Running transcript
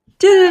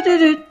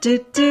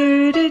Kate,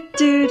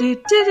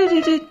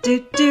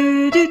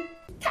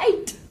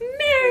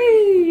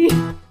 Mary!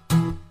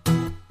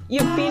 You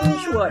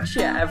binge watch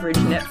your average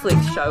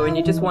Netflix show and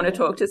you just want to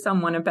talk to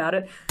someone about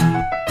it.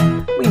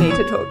 We need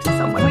to talk to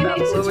someone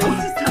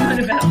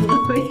about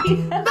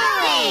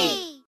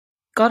Bluey.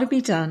 Gotta Be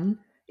Done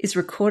is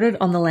recorded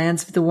on the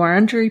lands of the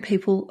Wurundjeri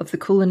people of the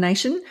Kulin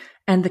Nation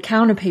and the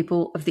Kaurna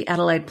people of the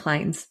Adelaide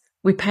Plains.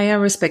 We pay our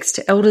respects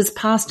to elders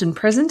past and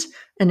present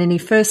and any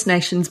First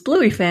Nations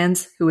Bluey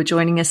fans who are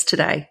joining us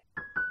today.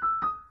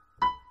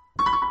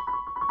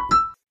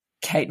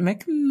 Kate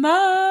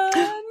McMahon.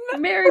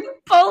 Mary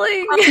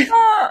Bolling.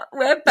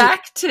 We're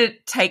back to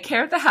take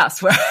care of the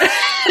housework.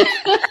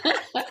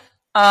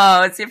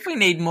 Oh, as if we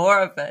need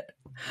more of it.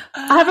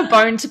 I have a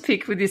bone to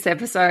pick with this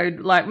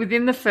episode. Like,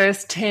 within the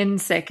first 10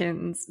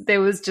 seconds,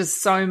 there was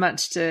just so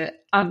much to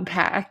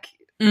unpack.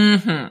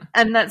 Mm-hmm.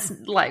 And that's,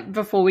 like,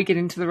 before we get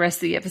into the rest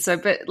of the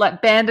episode. But,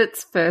 like,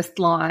 Bandit's first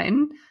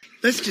line.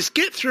 Let's just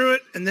get through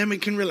it and then we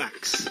can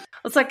relax.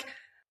 It's like,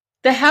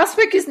 the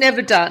housework is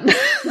never done.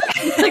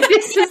 Like,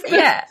 this is the,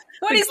 yeah.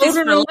 What is this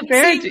rule of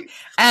parenting?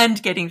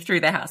 And getting through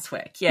the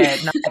housework. Yeah,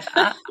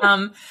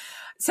 neither.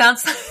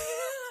 Sounds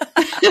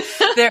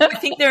I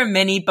think there are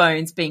many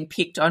bones being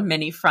picked on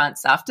many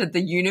fronts after the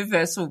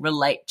universal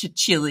relate to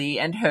Chili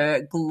and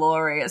her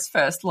glorious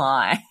first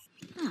line.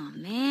 Oh,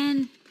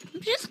 man.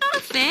 I'm just not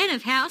a fan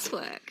of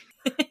housework.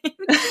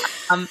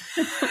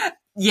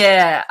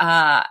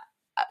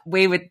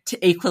 We were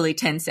equally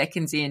 10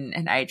 seconds in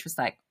and Age was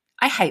like,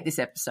 I hate this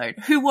episode.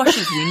 Who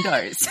washes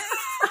windows?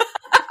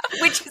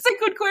 Which is a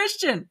good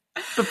question.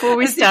 Before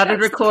we started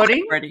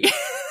recording,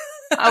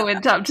 I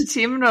went up to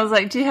Tim and I was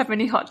like, do you have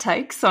any hot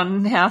takes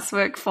on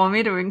housework for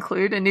me to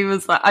include? And he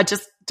was like, I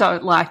just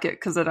don't like it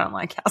because I don't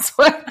like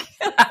housework.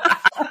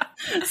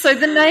 So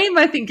the name,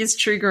 I think, is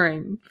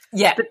triggering.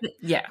 Yeah.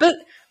 But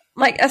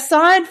like,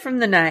 aside from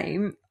the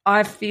name,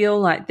 I feel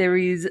like there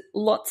is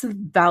lots of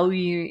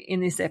value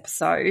in this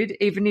episode,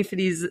 even if it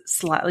is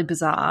slightly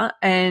bizarre.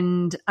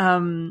 And,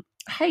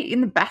 hey, in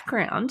the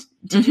background,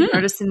 did you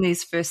notice in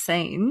these first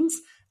scenes,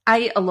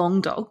 a long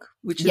dog,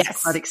 which is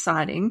quite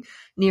exciting,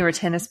 near a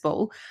tennis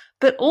ball,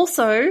 but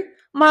also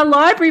my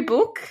library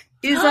book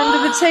is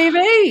under the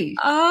TV.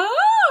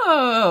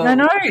 Oh. I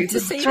know. To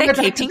see they're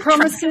keeping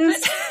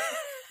promises.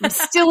 I'm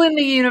still in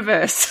the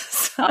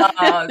universe.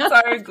 Oh,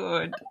 so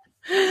good.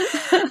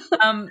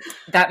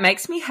 That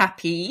makes me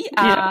happy.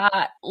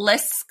 Yeah.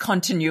 Less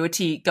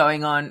continuity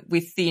going on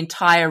with the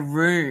entire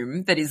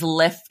room that is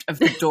left of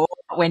the door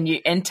when you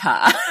enter.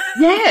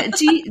 Yeah.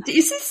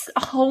 Is this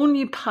a whole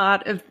new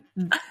part of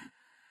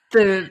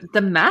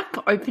the map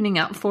opening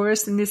up for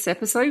us in this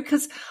episode?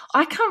 Because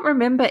I can't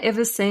remember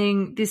ever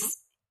seeing this,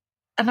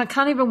 and I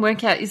can't even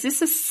work out, is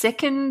this a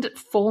second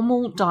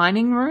formal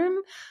dining room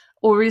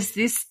or is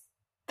this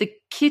the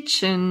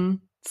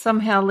kitchen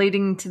somehow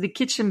leading to the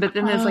kitchen, but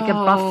then there's like a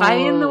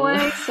buffet in the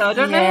way, so I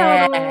don't know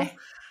how it all...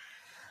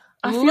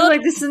 I feel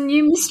like this is a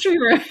new mystery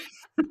room.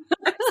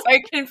 I'm so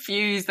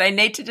confused. They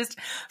need to just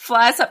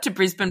fly us up to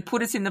Brisbane,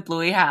 put us in the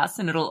Bluey house,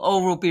 and it'll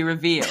all will be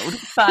revealed.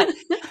 But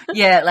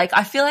yeah, like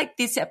I feel like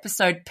this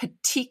episode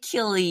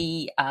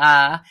particularly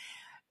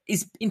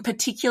is in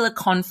particular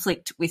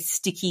conflict with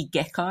Sticky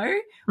Gecko,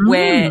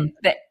 where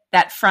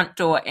that front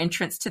door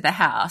entrance to the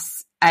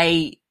house,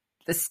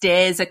 the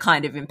stairs are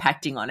kind of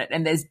impacting on it,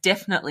 and there's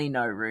definitely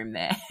no room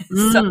there.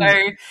 So,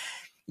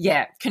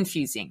 yeah,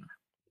 confusing.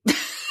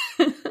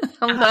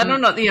 I'm glad I'm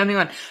not the only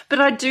one.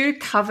 But I do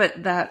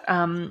covet that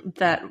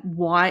that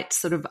white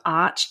sort of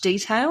arch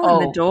detail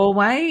in the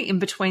doorway in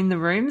between the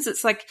rooms.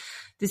 It's like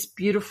this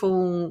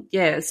beautiful,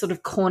 sort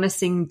of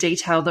cornicing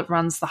detail that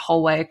runs the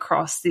whole way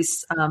across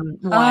this wide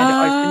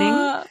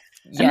opening.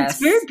 And it's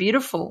very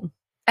beautiful.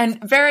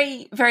 And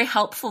very, very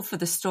helpful for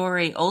the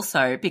story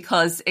also,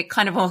 because it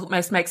kind of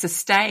almost makes a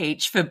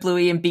stage for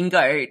Bluey and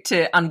Bingo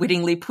to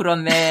unwittingly put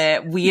on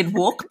their weird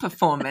walk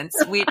performance,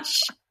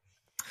 which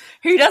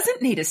who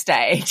doesn't need a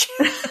stage?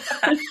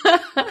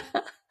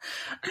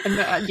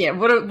 And,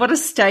 what a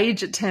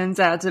stage it turns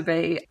out to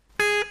be.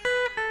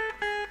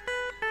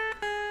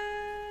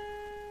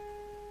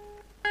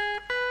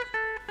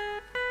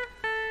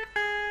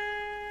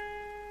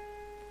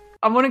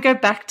 I want to go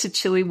back to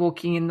Chili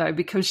walking in, though,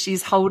 because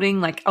she's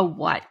holding like a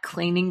white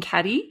cleaning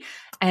caddy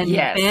and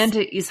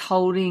Bandit is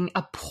holding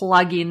a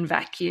plug-in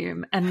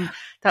vacuum. And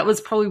that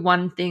was probably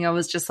one thing I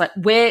was just like,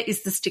 where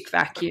is the stick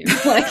vacuum?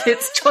 Like,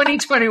 it's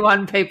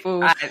 2021,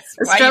 people.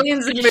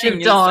 Australians have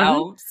moved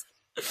on.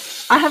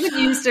 I haven't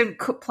used a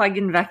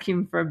plug-in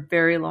vacuum for a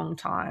very long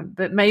time,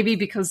 but maybe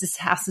because this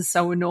house is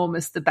so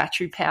enormous, the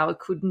battery power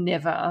could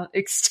never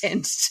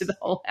extend to the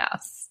whole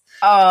house.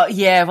 Oh,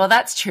 yeah, well,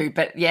 that's true.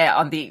 But, yeah,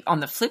 on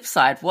the flip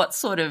side, what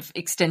sort of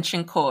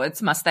extension cords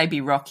must they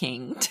be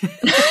rocking for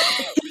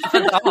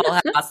the whole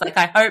house? Like,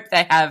 I hope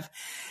they have,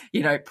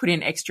 put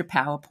in extra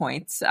power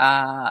points.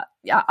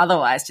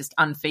 Otherwise, just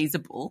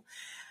unfeasible.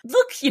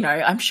 Look,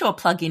 I'm sure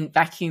plug-in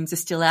vacuums are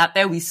still out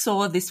there. We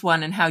saw this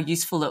one and how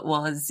useful it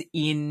was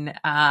in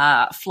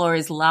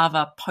Flora's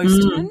Lava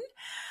Postman.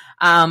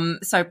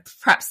 So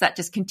perhaps that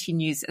just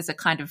continues as a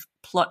kind of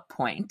plot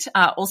point.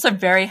 Also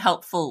very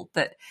helpful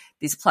that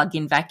this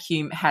plug-in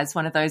vacuum has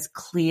one of those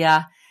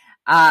clear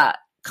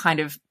kind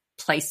of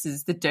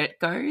places the dirt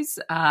goes.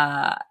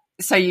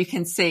 So you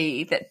can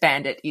see that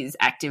Bandit is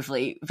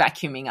actively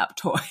vacuuming up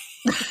toys.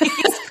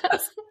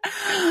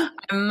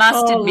 I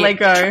must admit,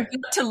 Lego.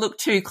 not to look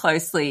too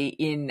closely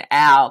in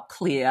our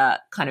clear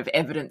kind of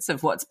evidence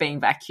of what's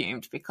being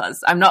vacuumed,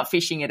 because I'm not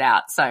fishing it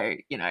out. So,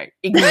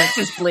 ignorance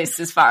is bliss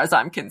as far as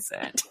I'm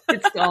concerned.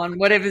 It's gone.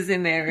 Whatever's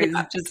in there is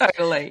just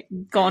totally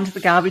gone to the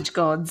garbage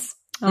gods.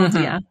 Oh,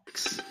 dear. Yeah,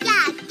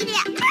 give me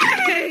housework!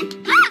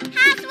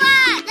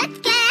 Let's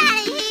get out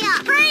of here!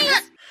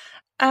 Freeze!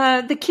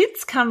 The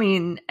kids come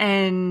in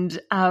and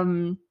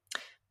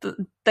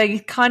they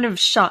kind of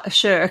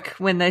shirk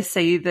when they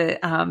see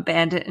that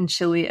Bandit and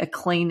Chili are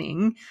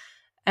cleaning,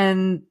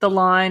 and the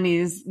line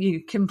is,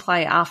 you can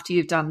play after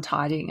you've done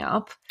tidying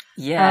up.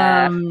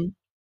 Yeah.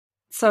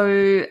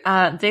 So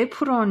they're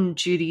put on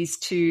duties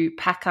to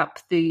pack up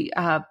the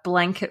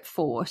blanket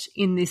fort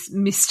in this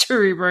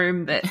mystery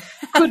room that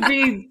could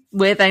be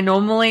where they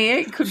normally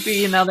eat, could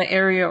be another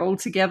area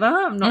altogether.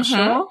 I'm not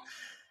sure.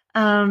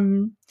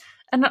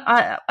 And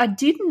I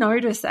did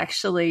notice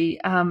actually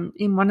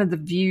in one of the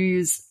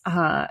views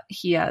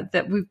here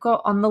that we've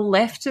got on the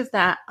left of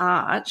that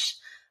arch,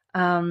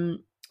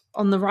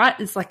 on the right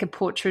is like a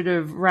portrait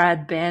of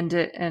Rad,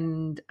 Bandit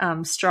and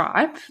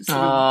Stripe sort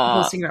of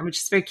horsing around, which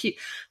is very cute.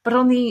 But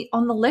on the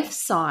left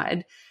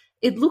side,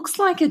 it looks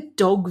like a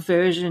dog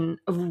version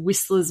of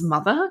Whistler's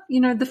mother,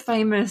 the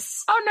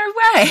famous. Oh, no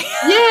way.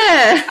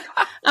 Yeah.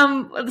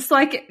 It's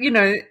like,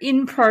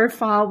 in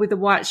profile with a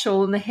white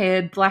shawl on the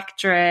head, black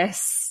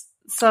dress.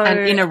 So, and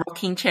in a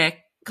rocking chair.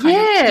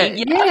 Yeah.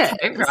 Okay, right.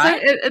 So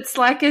it's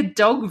like a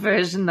dog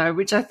version though,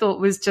 which I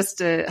thought was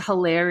just a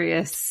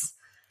hilarious,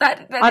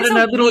 that I don't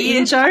know, little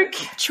in-joke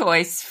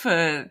choice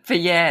for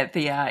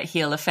the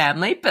Healer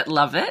family, but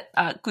love it.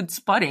 Good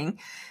spotting.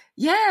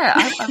 Yeah,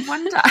 I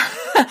wonder.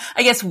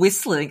 I guess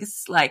whistling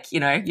is like,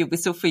 you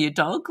whistle for your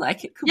dog,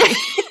 like it could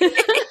be.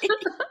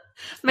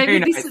 Maybe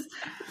this is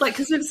like,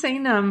 because we've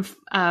seen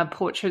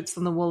portraits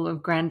on the wall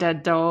of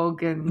Grandad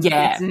Dog and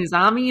it's in his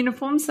army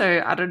uniform.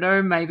 So I don't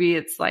know, maybe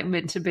it's like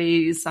meant to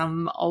be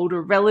some older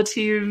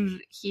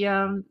relative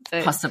here.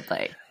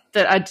 Possibly.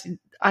 That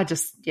I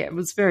just, it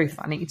was very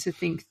funny to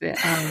think that,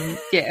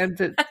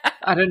 that,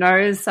 I don't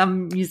know,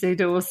 some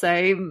museum will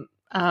say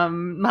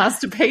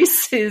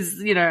Masterpiece is,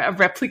 a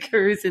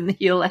replica is in the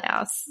Healer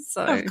house.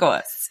 So of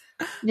course.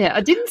 Yeah, I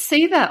didn't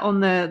see that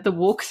on the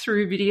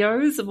walkthrough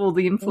videos of all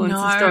the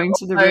influences going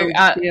to the real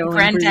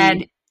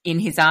Grandad in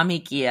his army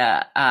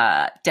gear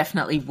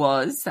definitely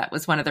was. That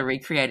was one of the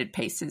recreated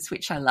pieces,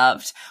 which I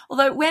loved.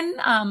 Although when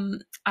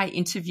I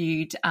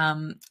interviewed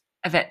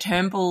Yvette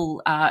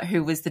Turnbull,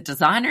 who was the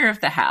designer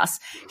of the house,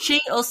 she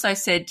also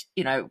said,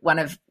 one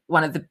of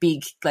the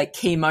big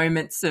key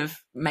moments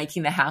of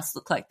making the house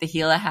look like the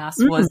Healer house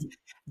was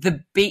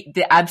the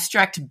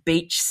abstract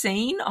beach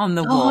scene on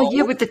the wall. Oh,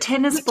 yeah, with the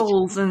tennis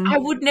balls. And I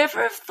would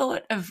never have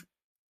thought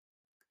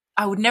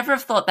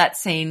that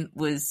scene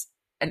was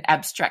an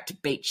abstract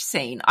beach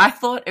scene. I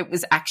thought it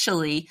was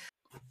actually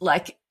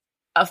like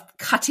a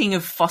cutting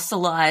of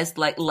fossilized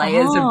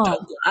layers of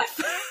dog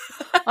life.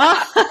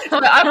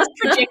 I was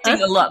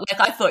projecting a lot.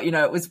 I thought,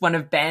 it was one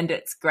of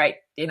Bandit's great,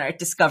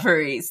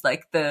 discoveries,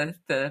 like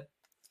the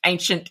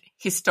ancient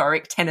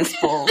historic tennis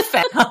ball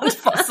found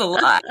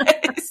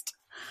fossilized.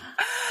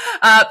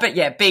 But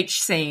yeah,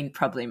 beach scene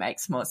probably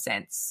makes more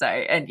sense. So,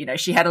 and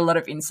she had a lot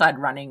of inside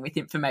running with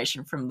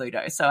information from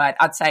Ludo. So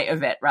I'd say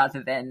Yvette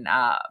rather than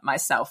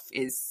myself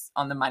is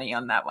on the money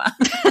on that one.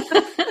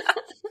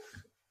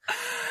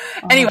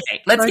 Anyway,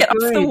 let's get off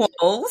the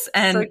walls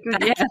and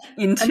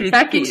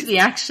back into the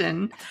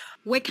action.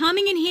 We're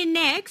coming in here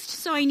next,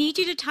 so I need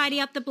you to tidy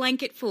up the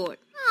blanket fort.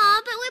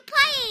 Oh, but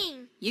we're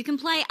playing. You can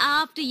play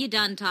after you're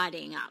done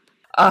tidying up.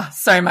 Oh,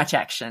 so much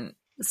action.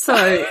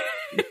 So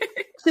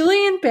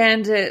Chili and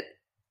Bandit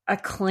are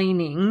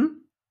cleaning,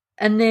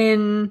 and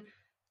then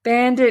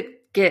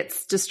Bandit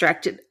gets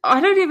distracted.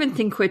 I don't even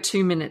think we're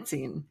 2 minutes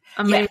in.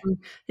 I mean,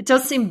 it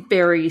does seem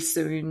very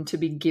soon to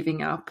be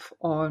giving up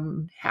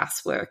on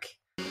housework.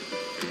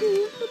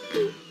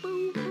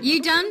 You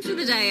done for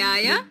the day, are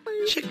you?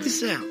 Check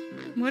this out.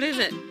 What is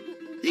it?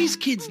 These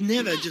kids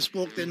never just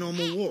walk their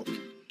normal walk.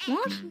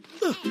 What?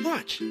 Look,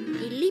 watch.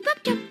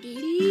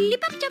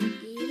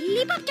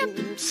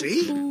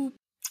 See?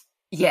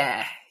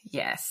 Yeah,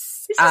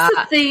 yes. Is this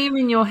a theme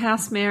in your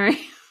house, Mary?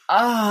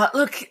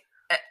 Look,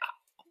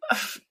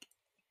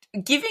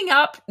 giving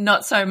up,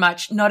 not so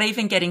much. Not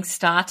even getting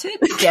started,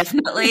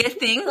 definitely a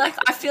thing.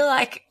 I feel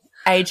like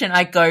Age and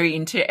I go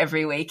into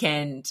every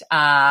weekend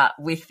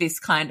with this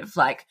kind of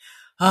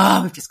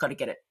we've just got to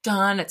get it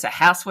done. It's a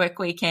housework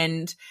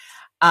weekend.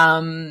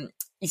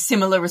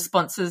 Similar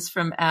responses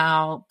from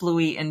our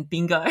Bluey and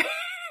Bingo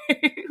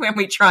when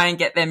we try and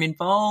get them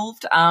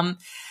involved.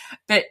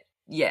 But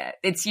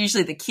it's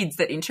usually the kids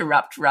that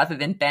interrupt rather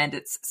than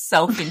Bandit's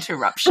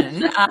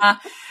self-interruption.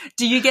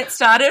 Do you get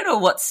started, or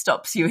what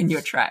stops you in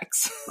your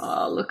tracks?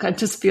 Oh, look, I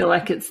just feel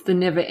like it's the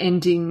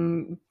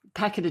never-ending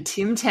packet of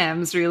Tim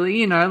Tams, really.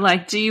 You know,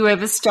 like, do you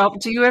ever stop?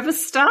 Do you ever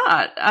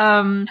start?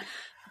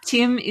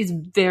 Tim is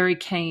very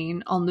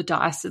keen on the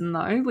Dyson,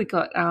 though. We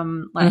got a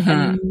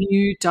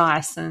new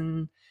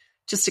Dyson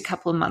just a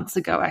couple of months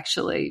ago,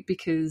 actually,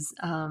 because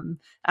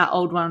our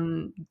old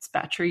one's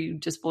battery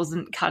just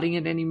wasn't cutting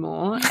it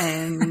anymore,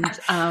 and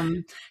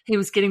he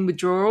was getting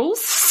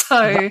withdrawals.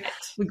 So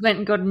we went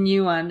and got a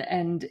new one,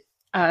 and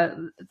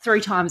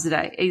 3 times a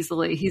day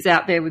easily he's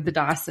out there with the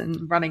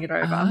Dyson running it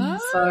over.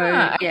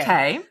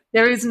 Okay.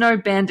 There is no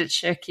Bandit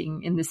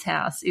shirking in this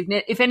house.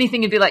 If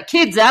anything, it'd be like,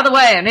 kids, out of the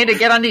way, I need to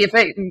get under your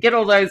feet and get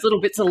all those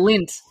little bits of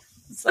lint.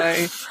 So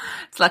it's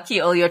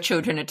lucky all your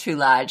children are too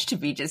large to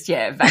be just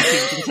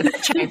vacuumed into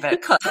that chamber.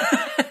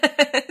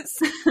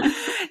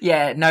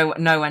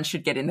 No one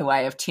should get in the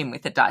way of Tim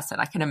with a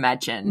Dyson, I can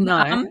imagine.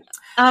 No.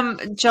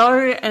 Joe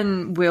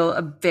and Will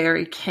are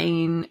very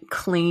keen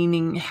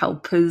cleaning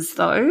helpers,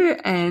 though,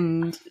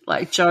 and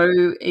like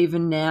Joe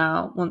even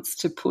now wants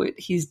to put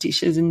his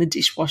dishes in the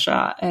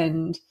dishwasher,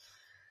 and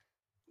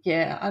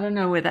I don't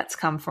know where that's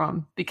come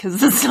from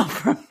because it's not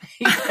from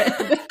me.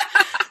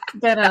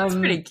 But that's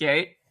pretty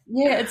cute.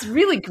 Yeah, it's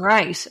really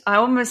great. I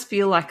almost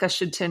feel like I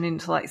should turn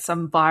into like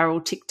some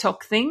viral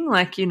TikTok thing,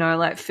 like, you know,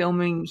 like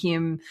filming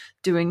him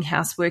doing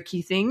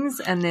houseworky things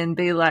and then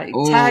be like,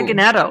 tag an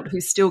adult who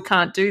still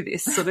can't do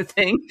this sort of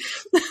thing.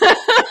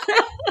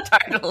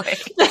 Totally.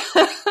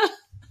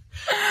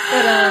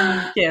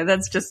 But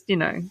that's just, you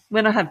know,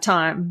 when I have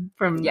time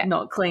from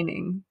not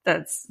cleaning,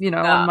 that's, you know,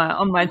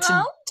 on my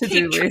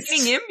to-do list. Keep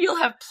training him,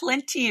 you'll have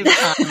plenty of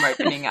time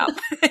opening up.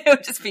 He'll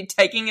just be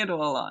taking it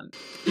all on.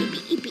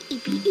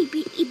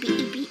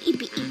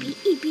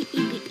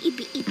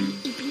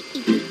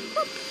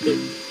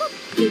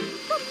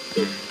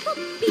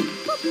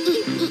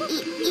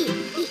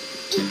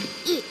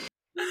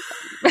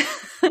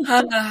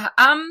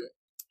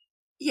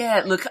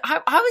 Look,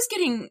 I was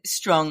getting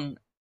strong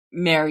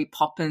Mary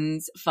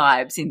Poppins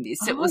vibes in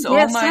this. It was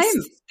almost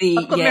same.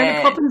 I've got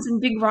Mary Poppins in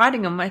big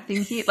writing on my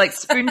thing here, like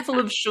spoonful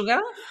of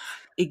sugar.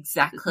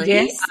 Exactly.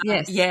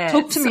 Yes. Yeah.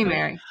 Talk to me,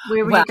 Mary.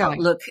 Where were you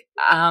going? Look,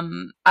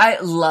 I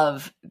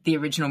love the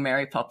original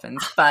Mary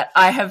Poppins, but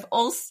I have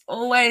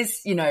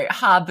always, you know,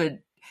 harbored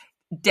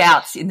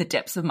doubts in the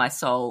depths of my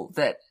soul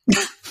that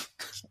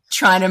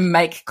trying to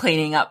make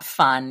cleaning up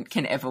fun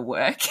can ever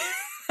work.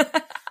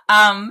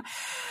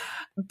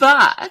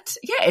 But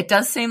it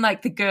does seem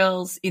like the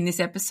girls in this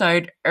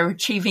episode are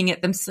achieving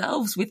it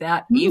themselves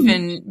without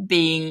even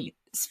being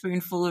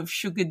spoonful of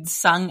sugared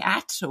sung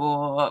at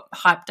or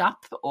hyped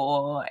up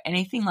or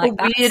anything like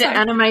that. Weird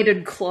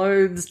animated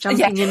clothes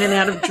jumping in and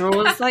out of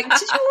drawers. Like,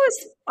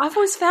 I've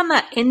always found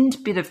that end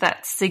bit of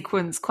that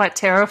sequence quite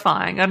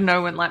terrifying. I don't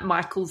know, when like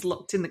Michael's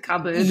locked in the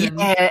cupboard.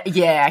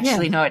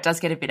 Actually, no, it does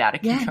get a bit out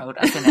of control,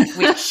 doesn't it?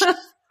 Which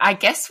I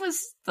guess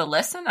was the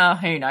lesson. Oh,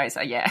 who knows?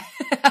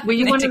 Were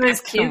you one of those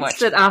kids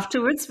that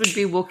afterwards would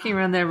be walking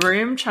around their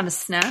room trying to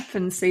snap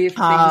and see if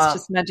things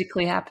just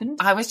magically happened?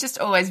 I was just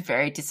always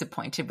very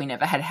disappointed we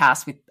never had a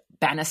house with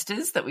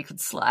banisters that we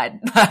could slide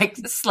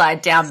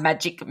down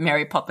magic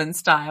Mary Poppins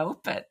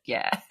style. But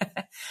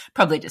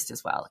probably just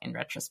as well in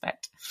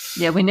retrospect.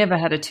 Yeah, we never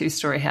had a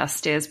 2-story house.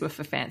 Stairs were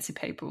for fancy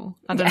people.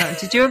 I don't know.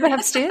 Did you ever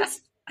have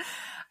stairs?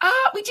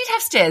 We did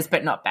have stairs,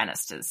 but not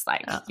banisters.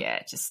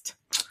 Just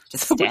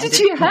so what did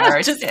you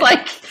have? Just stairs.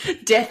 Like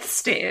death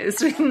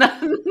stairs with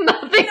nothing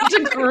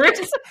to grip?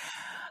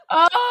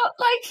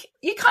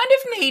 You kind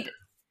of need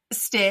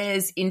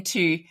stairs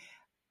into,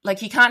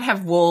 like, you can't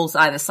have walls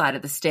either side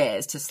of the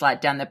stairs to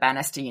slide down the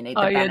banister. You need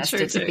the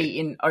banister to be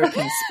in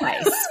open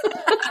space.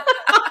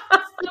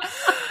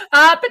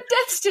 But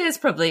death stairs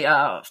probably,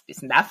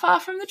 isn't that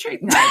far from the truth?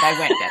 No, they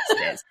weren't death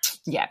stairs.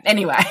 Yeah,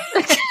 anyway.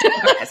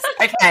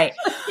 Okay.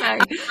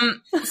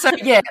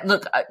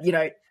 Look, you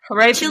know,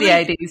 hooray for the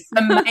 80s.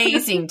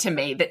 Amazing to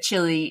me that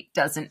Chili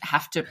doesn't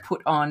have to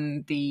put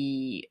on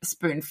the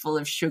spoonful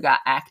of sugar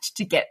act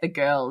to get the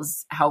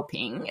girls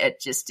helping. It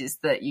just is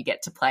that you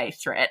get to play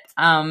threat.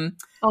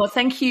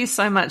 Thank you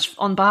so much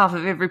on behalf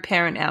of every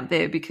parent out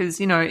there, because,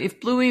 you know, if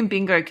Bluey and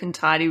Bingo can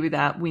tidy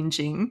without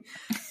whinging,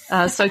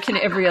 so can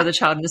every other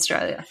child in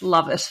Australia.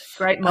 Love it.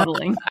 Great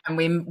modelling. And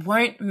we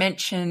won't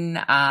mention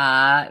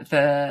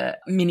the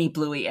mini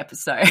Bluey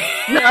episode,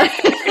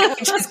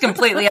 which has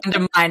completely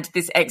undermined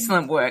this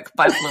excellent work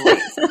by Bluey.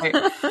 So,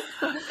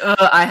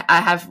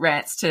 I have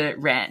rants to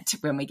rant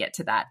when we get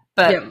to that.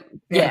 But,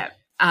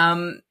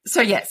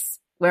 so, yes,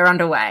 we're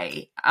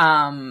underway.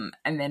 And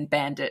then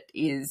Bandit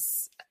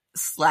is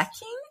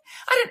slacking.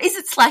 Is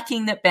it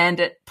slacking that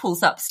Bandit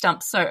pulls up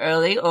stumps so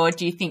early, or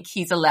do you think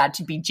he's allowed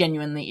to be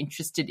genuinely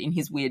interested in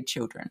his weird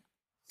children?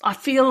 I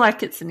feel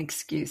like it's an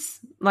excuse.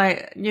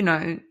 Like, you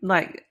know,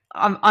 like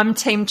I'm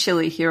Team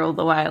Chili here all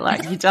the way.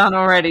 Like, you're done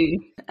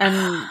already.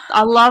 And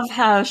I love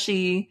how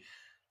she,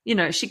 you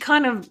know, she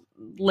kind of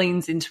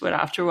leans into it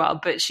after a while,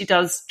 but she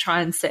does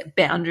try and set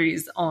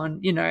boundaries on,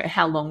 you know,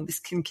 how long this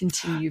can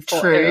continue for.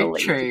 True.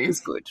 Which is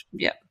good.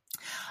 Yeah.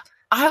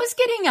 I was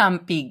getting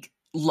big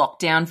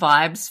lockdown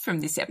vibes from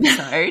this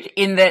episode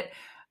in that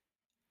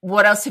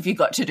what else have you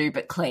got to do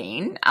but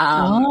clean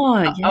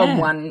on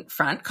one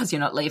front because you're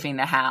not leaving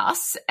the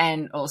house,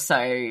 and also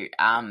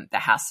the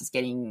house is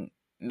getting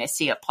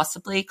messier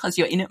possibly because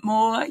you're in it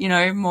more, you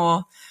know,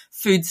 more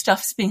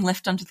foodstuffs being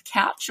left under the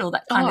couch, all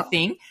that kind of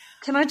thing.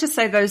 Can I just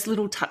say those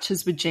little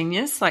touches were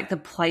genius, like the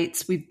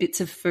plates with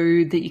bits of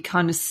food that you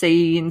kind of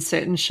see in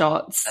certain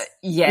shots.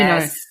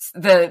 Yes,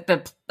 you know.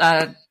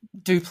 The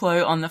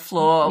Duplo on the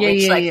floor,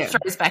 which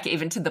throws back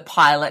even to the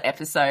pilot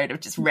episode of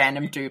just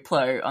random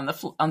Duplo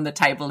on the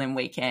table in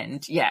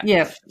Weekend. Yeah,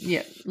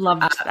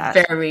 loved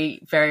that.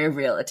 Very, very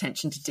real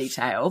attention to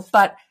detail.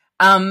 But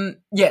so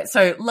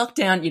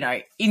lockdown, you know,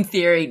 in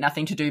theory,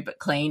 nothing to do but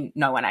clean.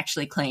 No one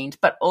actually cleaned,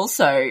 but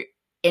also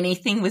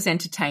anything was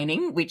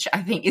entertaining, which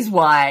I think is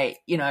why,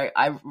 you know,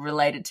 I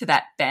related to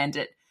that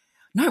Bandit.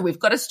 No, we've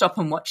got to stop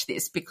and watch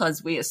this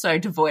because we are so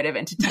devoid of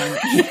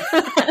entertainment here.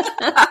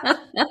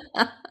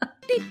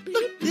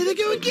 Look, there they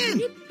go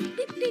again.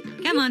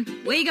 Come on,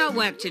 we got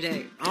work to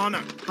do. Oh,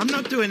 no, I'm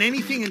not doing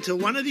anything until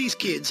one of these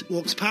kids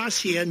walks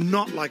past here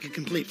not like a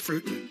complete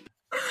Fruit Loop.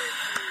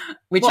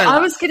 I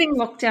was getting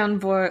lockdown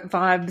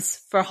vibes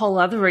for a whole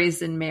other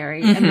reason,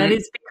 Mary, and that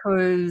is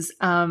because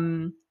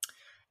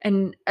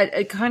and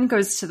it kind of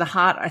goes to the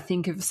heart, I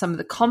think, of some of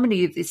the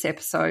comedy of this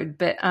episode,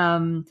 but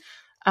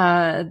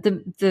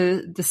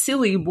the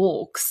silly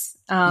walks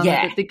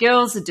that the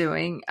girls are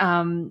doing,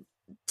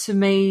 to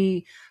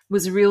me,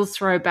 was a real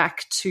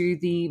throwback to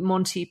the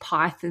Monty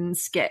Python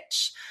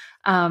sketch,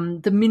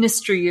 The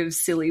Ministry of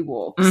Silly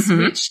Walks,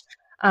 which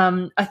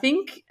I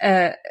think,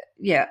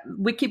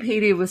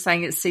 Wikipedia was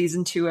saying it's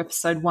season 2,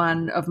 episode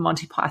 1 of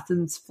Monty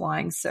Python's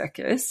Flying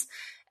Circus.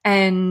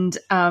 And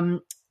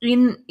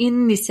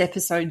in this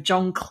episode,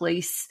 John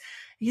Cleese,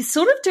 he's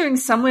sort of doing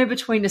somewhere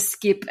between a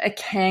skip, a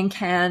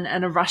can-can,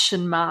 and a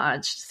Russian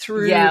march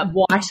through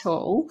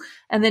Whitehall.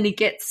 And then he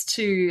gets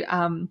to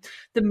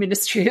the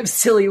Ministry of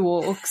Silly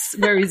Walks,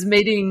 where he's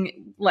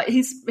meeting, like,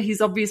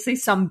 he's obviously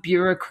some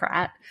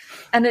bureaucrat.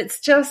 And it's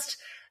just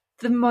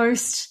the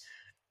most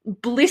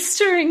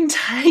blistering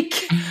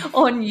take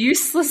on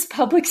useless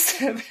public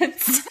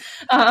servants,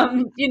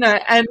 you know,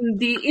 and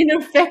the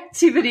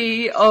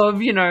ineffectivity of,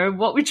 you know,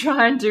 what we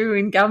try and do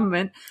in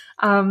government.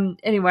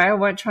 Anyway, I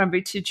won't try and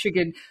be too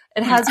triggered.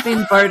 It has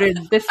been voted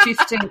the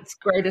 15th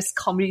greatest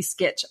comedy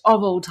sketch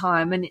of all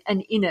time. And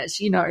in it,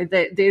 you know,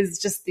 there's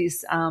just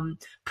this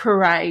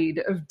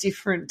parade of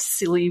different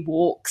silly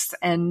walks,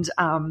 and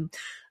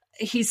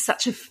he's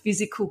such a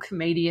physical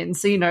comedian.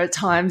 So, you know, at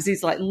times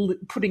he's like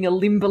putting a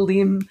limber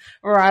limb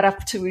right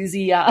up to his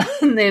ear,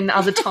 and then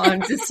other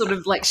times he's sort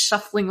of like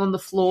shuffling on the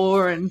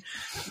floor and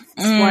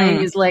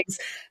swaying his legs.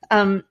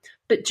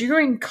 But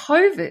during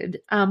COVID,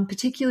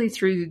 particularly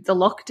through the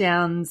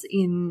lockdowns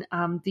in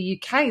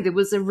the UK, there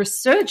was a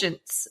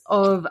resurgence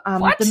of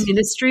the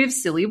Ministry of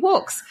Silly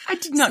Walks. I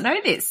did not know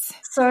this.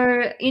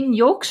 So in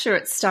Yorkshire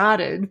it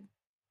started,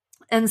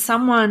 and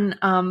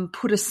someone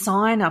put a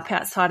sign up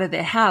outside of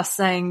their house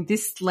saying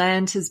this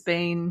land has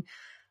been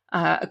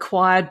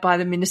acquired by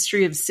the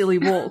Ministry of Silly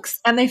Walks.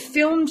 And they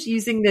filmed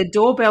using their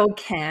doorbell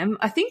cam.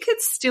 I think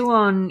it's still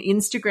on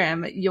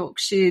Instagram at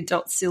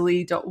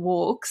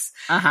yorkshire.silly.walks.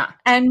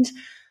 And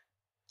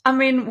I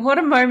mean, what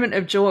a moment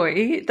of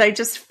joy. They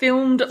just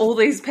filmed all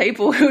these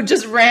people who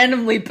just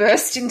randomly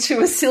burst into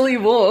a silly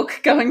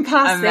walk going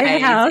past their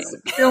house,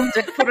 filmed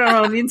it, put it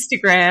on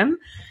Instagram.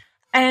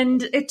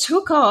 And it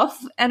took off,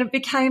 and it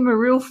became a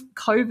real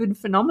COVID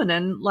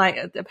phenomenon. Like,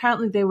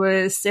 apparently there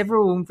were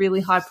several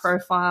really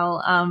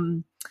high-profile,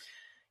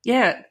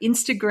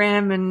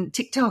 Instagram and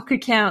TikTok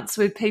accounts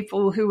with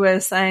people who were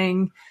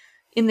saying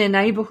in their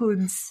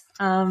neighbourhoods,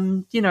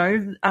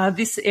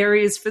 this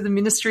area is for the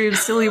Ministry of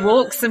Silly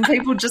Walks, and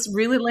people just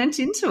really lent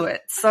into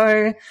it.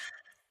 So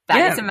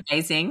that is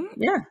amazing.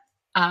 Yeah.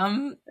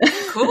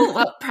 Cool.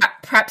 Well,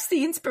 perhaps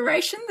the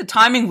inspiration, the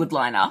timing would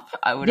line up,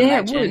 I would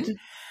imagine. It would.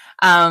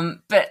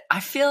 But I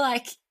feel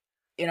like,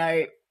 you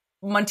know,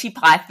 Monty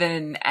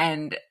Python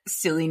and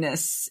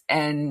silliness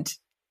and,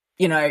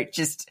 you know,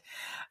 just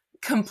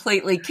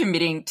completely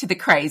committing to the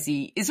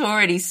crazy is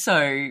already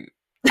so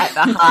at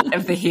the heart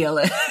of the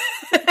Healers.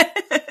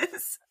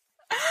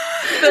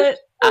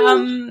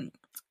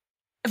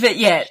 But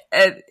yeah,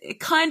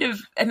 it kind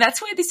of, and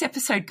that's where this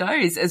episode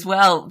goes as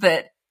well,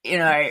 that, you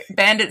know,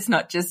 Bandit's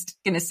not just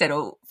going to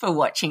settle for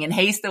watching, and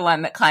he's the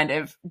one that kind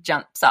of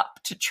jumps up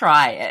to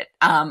try it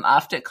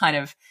after kind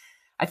of,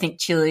 I think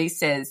Chili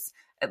says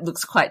it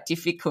looks quite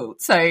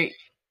difficult. So,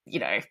 you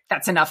know,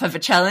 that's enough of a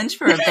challenge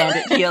for a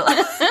Bandit healer.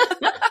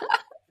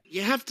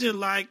 You have to,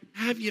 like,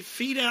 have your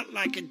feet out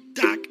like a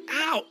duck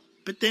out,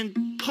 but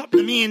then pop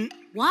them in.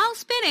 While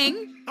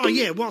spinning. Oh,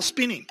 yeah, while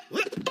spinning.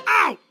 What?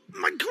 Ow!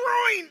 My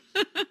groin!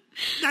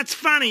 That's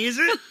funny, is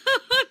it?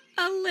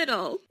 A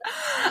little.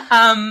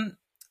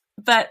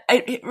 But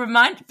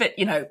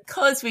you know,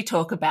 because we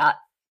talk about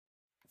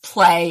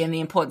play and the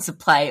importance of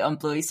play on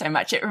Bluey so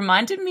much. It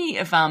reminded me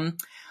of I've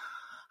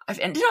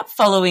ended up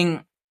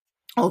following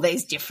all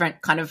these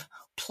different kind of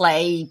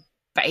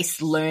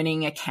play-based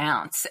learning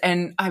accounts,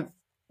 and I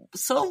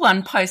saw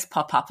one post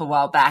pop up a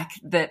while back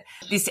that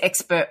this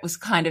expert was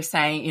kind of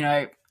saying, you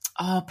know,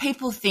 oh,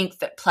 people think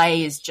that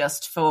play is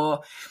just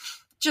for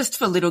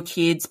little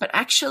kids, but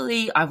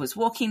actually I was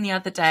walking the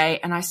other day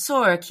and I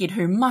saw a kid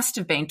who must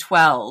have been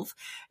 12,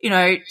 you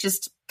know,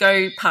 just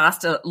go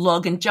past a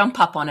log and jump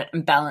up on it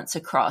and balance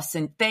across.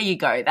 And there you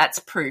go. That's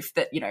proof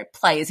that, you know,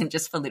 play isn't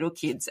just for little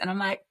kids. And I'm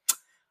like,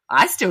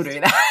 I still do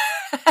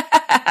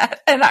that.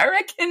 And I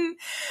reckon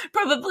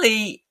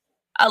probably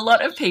a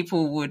lot of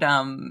people would,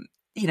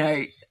 you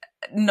know,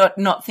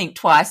 not think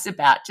twice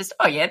about just,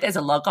 oh yeah, there's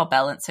a log, I'll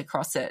balance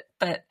across it.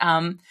 But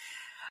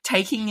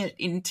taking it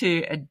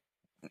into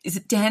is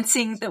it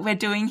dancing that we're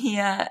doing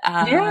here?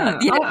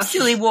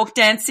 Silly walk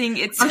dancing.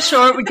 I'm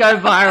sure it would go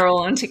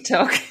viral on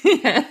TikTok.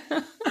 Yeah.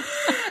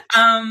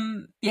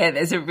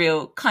 There's a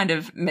real kind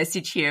of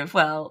message here of,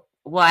 well,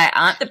 why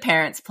aren't the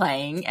parents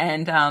playing?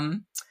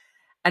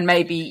 And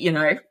maybe, you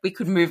know, we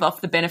could move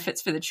off the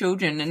benefits for the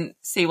children and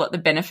see what the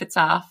benefits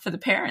are for the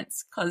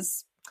parents,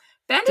 because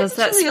does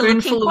that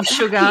spoonful of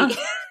sugar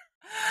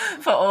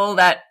for all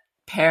that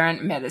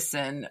parent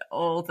medicine,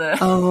 all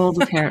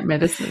the parent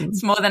medicine.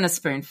 It's more than a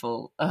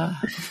spoonful.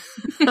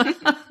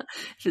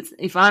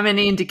 If I'm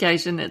any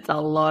indication, it's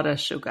a lot of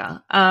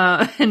sugar.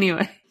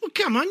 Anyway. Well,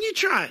 come on, you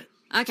try it.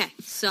 Okay,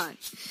 so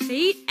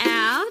feet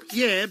out.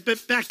 Yeah,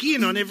 but back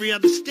in on every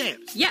other step.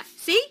 Yeah,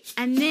 see?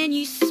 And then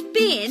you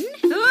spin.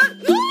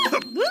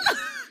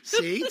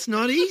 See, it's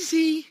not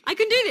easy. I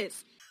can do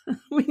this.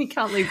 When you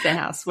can't leave the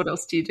house, what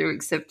else do you do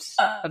except,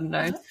 I don't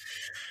know,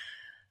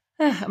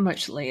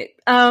 emotionally?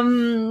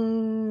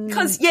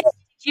 Because,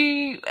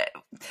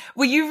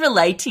 were you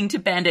relating to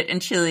Bandit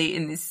and Chili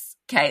in this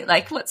case?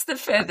 Like, what's the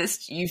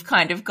furthest you've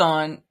kind of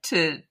gone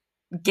to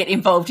get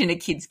involved in a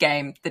kid's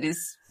game that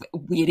is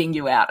weirding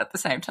you out at the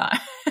same time?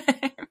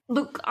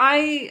 Look,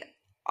 I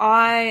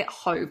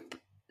hope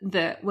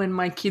that when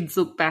my kids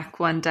look back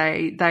one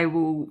day, they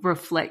will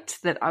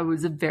reflect that I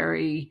was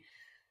very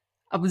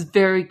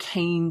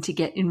keen to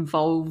get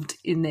involved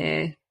in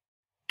their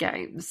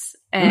games.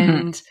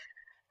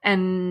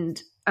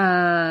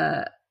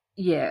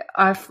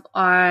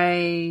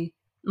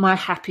 My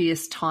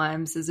happiest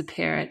times as a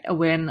parent are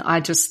when I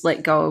just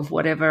let go of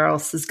whatever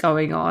else is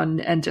going on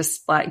and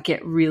just like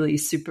get really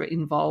super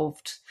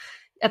involved.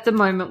 At the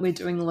moment, we're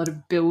doing a lot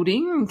of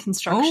building and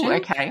construction. Oh,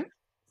 okay.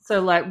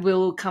 So like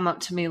Will come up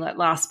to me like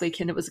last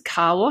weekend, it was a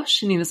car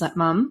wash, and he was like,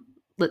 Mum,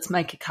 let's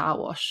make a car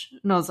wash.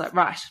 And I was like,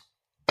 right,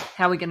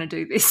 how are we going to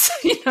do this?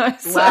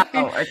 Wow,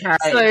 okay.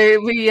 So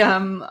we,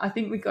 I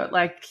think we got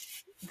like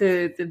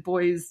the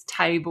boys'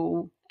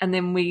 table, and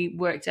then we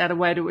worked out a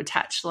way to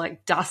attach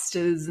like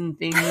dusters and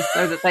things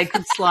so that they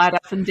could slide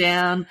up and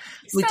down.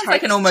 Sounds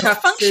like an almost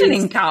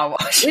functioning car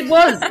wash. It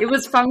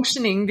was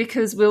functioning,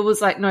 because Will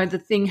was like, no, the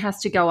thing has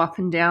to go up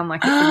and down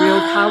like at the real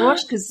car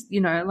wash, because, you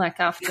know, like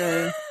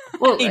after...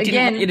 Well, he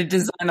didn't want you to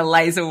design a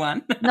laser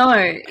one. No,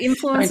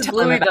 influence of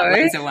Bluey though.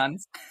 Laser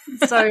ones.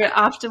 So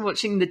after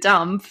watching the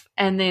dump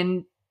and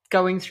then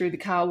going through the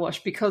car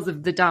wash because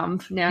of the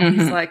dump, now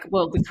he's like,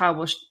 well, the car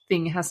wash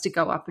thing has to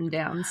go up and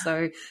down.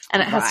 So,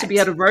 and it has to be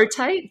able to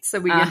rotate. So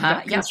we ended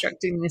up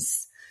constructing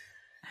this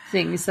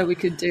thing so we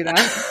could do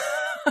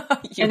that.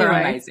 You're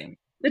amazing.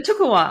 It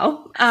took a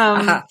while.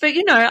 But,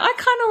 you know, I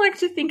kind of like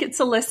to think it's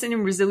a lesson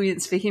in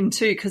resilience for him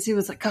too, because he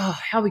was like, oh,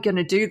 how are we going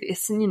to do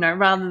this? And, you know,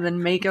 rather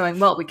than me going,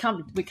 well, we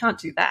can't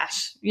do that.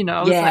 You know,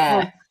 I was like,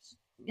 well,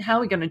 how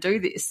are we going to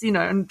do this? You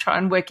know, and try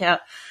and work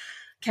out,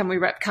 can we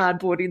wrap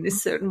cardboard in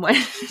this certain way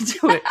to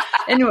do it?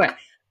 Anyway,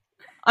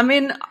 I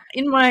mean,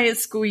 in my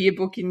school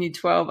yearbook in Year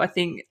 12, I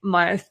think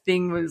my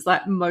thing was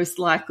like most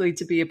likely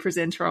to be a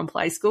presenter on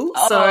Play School.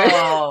 So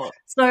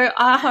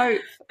I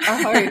hope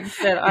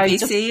that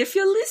see if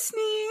you're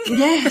listening.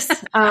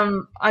 Yes.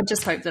 I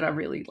just hope that I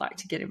really like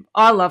to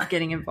I love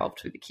getting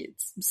involved with the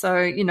kids. So,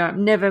 you know,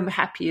 I'm never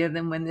happier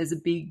than when there's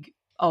a big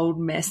old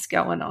mess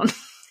going on.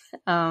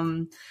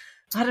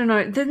 I don't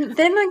know.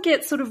 Then I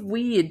get sort of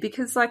weird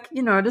because, like,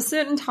 you know, at a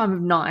certain time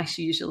of night,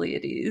 usually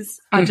it is,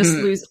 I just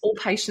lose all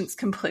patience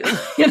completely.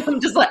 And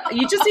I'm just like,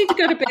 you just need to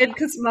go to bed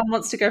because Mum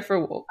wants to go for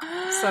a walk.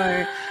 So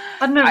I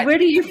don't know. Where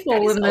do you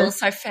fall in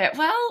this? Also fair.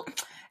 Well,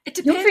 it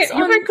depends.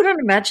 You're very good on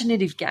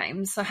imaginative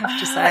games, I have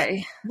to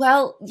say.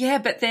 Well, yeah,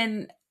 but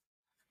then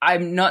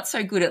I'm not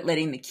so good at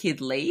letting the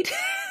kid lead.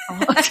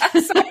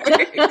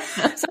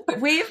 So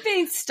we've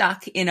been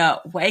stuck in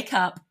a wake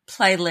up,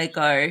 play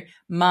Lego,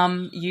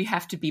 Mum, you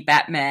have to be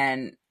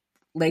Batman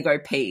Lego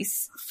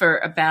piece for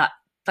about,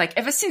 like,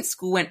 ever since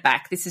school went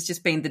back. This has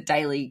just been the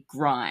daily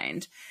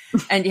grind.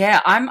 And yeah,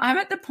 I'm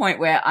at the point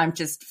where I'm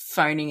just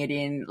phoning it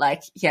in.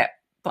 Like, yeah,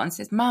 Bon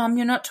says, Mum,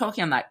 you're not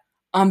talking. I'm like,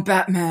 I'm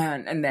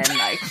Batman. And then,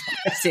 like,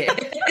 that's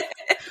it.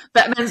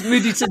 Batman's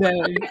moody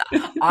today.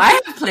 I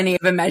have plenty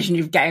of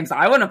imaginative games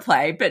I want to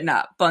play, but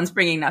no, Bon's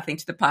bringing nothing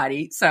to the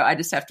party, so I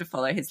just have to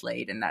follow his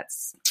lead, and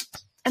that's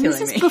and killing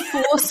this is me.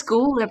 Before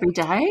school every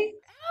day?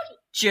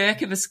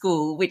 jerk of a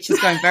school, which is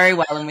going very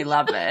well and we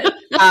love it,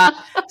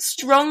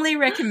 strongly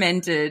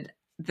recommended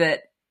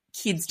that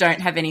kids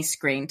don't have any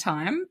screen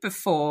time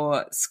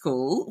before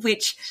school,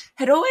 which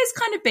had always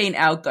kind of been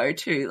our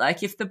go-to.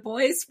 Like if the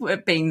boys were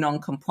being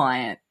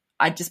non-compliant,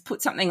 I'd just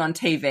put something on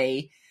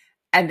TV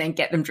and then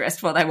get them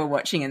dressed while they were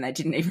watching and they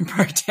didn't even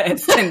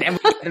protest and then we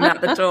get them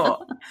out the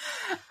door.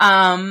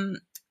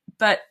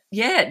 But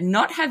yeah,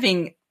 not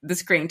having the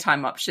screen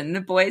time option,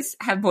 the boys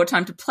have more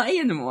time to play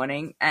in the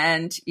morning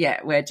and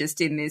yeah, we're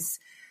just in this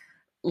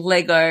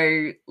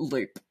Lego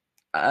loop.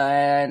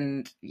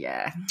 And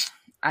yeah,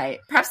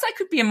 perhaps I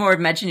could be a more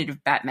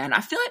imaginative Batman.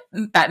 I feel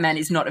like Batman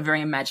is not a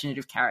very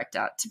imaginative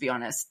character, to be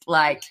honest.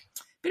 Like,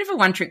 a bit of a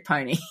one-trick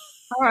pony.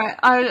 All right,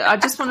 I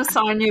just want to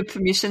sign your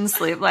permission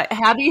slip. Like,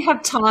 how do you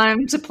have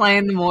time to play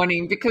in the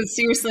morning? Because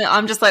seriously,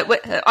 I'm just like,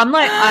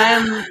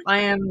 I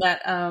am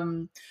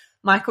that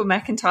Michael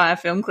McIntyre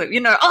film clip. You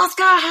know,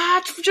 Oscar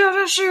hat,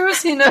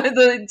 shoes. You know,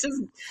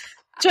 just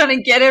trying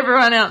to get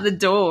everyone out the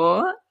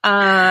door,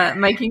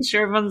 making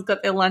sure everyone's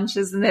got their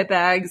lunches and their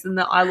bags, and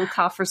that I look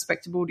half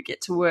respectable to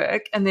get to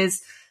work. And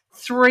there's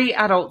 3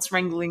 adults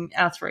wrangling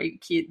our 3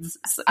 kids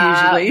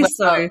usually.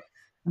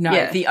 No,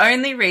 yeah. The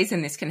only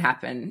reason this can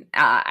happen,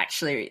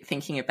 actually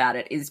thinking about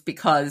it, is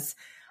because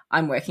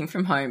I'm working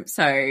from home.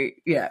 So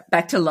yeah,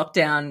 back to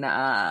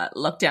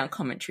lockdown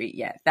commentary.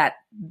 Yeah,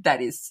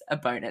 that is a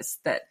bonus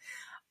that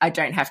I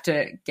don't have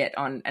to get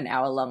on an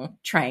hour-long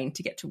train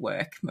to get to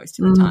work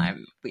most of the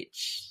time,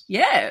 which,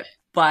 yeah,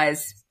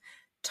 buys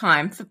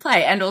time for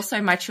play. And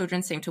also my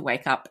children seem to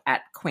wake up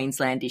at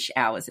Queenslandish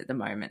hours at the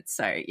moment.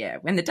 So yeah,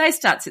 when the day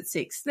starts at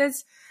 6,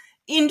 there's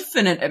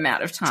infinite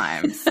amount of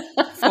time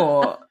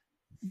for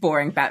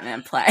boring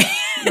Batman play.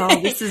 Oh,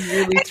 this is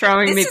really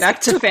throwing me back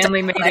to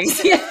family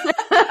meetings. Yeah,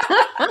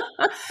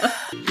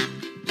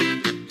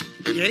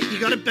 you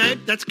got it, babe.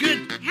 That's good.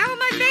 How are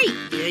my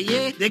feet?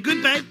 Yeah, they're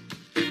good, babe.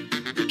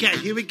 Okay,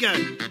 here we go.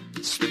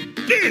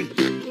 Spin!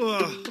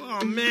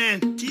 Oh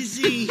man,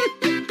 dizzy.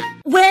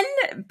 When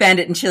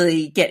Bandit and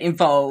Chili get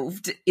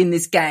involved in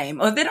this game,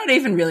 or they're not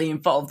even really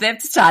involved,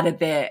 they've started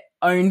their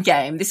own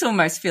game. This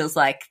almost feels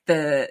like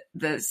the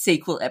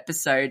sequel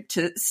episode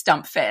to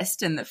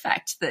Stumpfest and the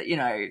fact that, you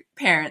know,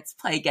 parents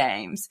play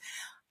games.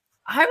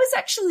 I was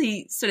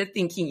actually sort of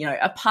thinking, you know,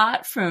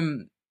 apart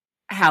from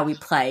how we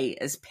play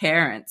as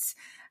parents,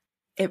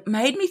 it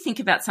made me think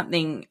about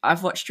something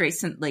I've watched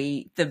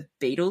recently, the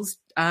Beatles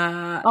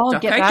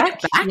doco, Get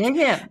Back.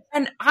 Yeah.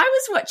 And I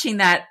was watching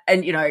that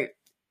and, you know,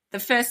 the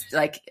first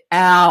like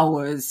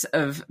hours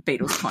of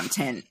Beatles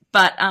content.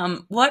 But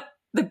what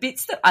the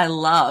bits that I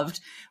loved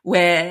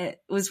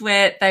was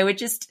where they were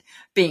just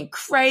being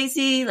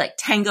crazy, like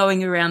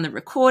tangoing around the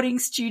recording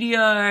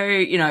studio.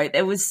 You know,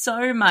 there was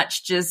so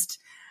much just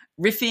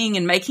riffing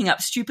and making up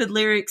stupid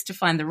lyrics to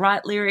find the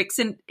right lyrics.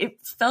 And it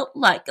felt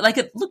like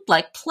it looked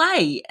like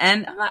play.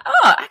 And I'm like,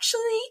 oh,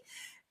 actually,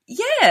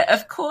 yeah,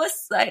 of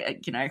course. I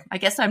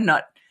guess I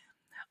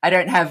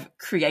don't have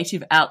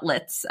creative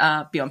outlets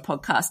beyond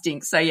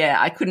podcasting. So yeah,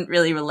 I couldn't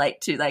really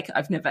relate to, like,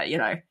 I've never, you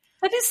know.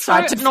 That is so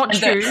not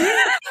true.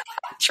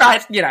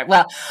 I've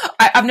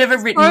never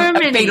written a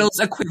Beatles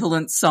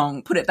equivalent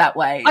song, put it that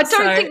way. I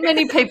don't think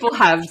many people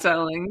have,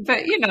 darling,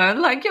 but, you know,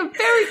 like, you're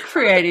very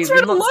creative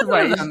in lots of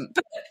ways.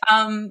 But,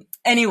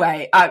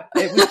 anyway,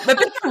 it was a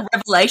bit of a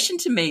revelation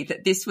to me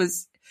that this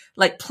was,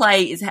 like,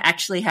 play is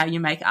actually how you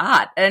make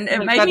art. And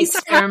it made me so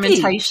happy.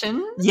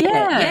 Experimentation.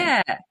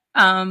 Yeah.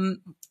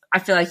 I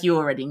feel like you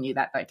already knew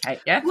that though, Kate,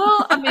 yeah?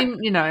 Well, I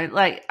mean, you know,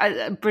 like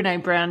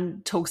Brené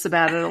Brown talks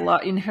about it a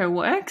lot in her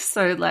work.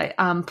 So like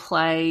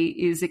play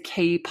is a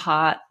key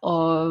part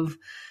of,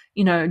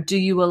 you know, do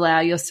you allow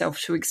yourself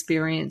to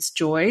experience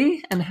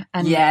joy and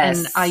yes.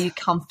 And are you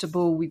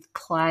comfortable with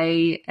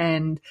play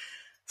and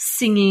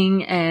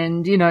singing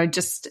and, you know,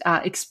 just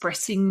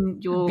expressing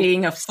your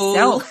being a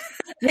fool.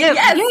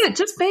 Yeah,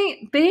 just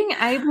being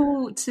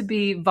able to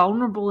be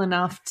vulnerable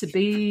enough to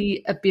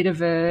be a bit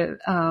of a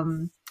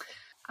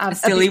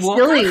silly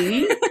walker.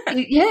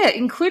 Yeah,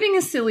 including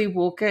a silly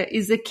walker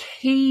is a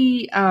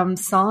key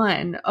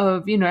sign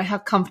of, you know, how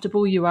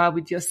comfortable you are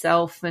with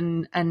yourself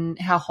and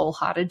how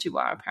wholehearted you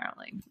are,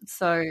 apparently.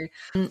 So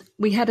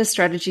we had a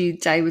strategy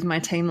day with my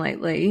team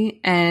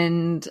lately,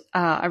 and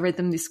I read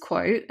them this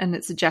quote, and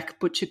it's a Jack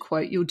Butcher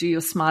quote: "You'll do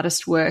your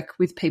smartest work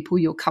with people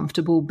you're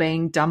comfortable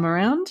being dumb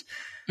around."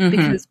 Mm-hmm.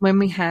 Because when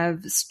we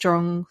have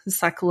strong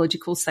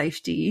psychological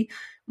safety,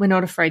 we're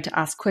not afraid to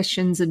ask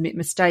questions, admit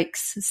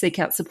mistakes, seek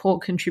out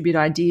support, contribute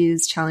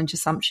ideas, challenge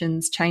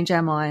assumptions, change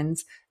our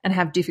minds, and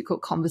have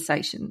difficult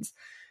conversations.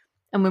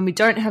 And when we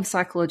don't have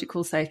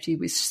psychological safety,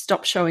 we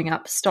stop showing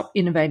up, stop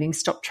innovating,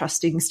 stop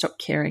trusting, stop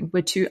caring.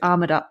 We're too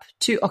armoured up,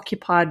 too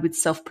occupied with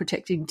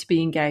self-protecting to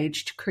be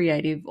engaged,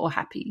 creative, or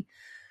happy.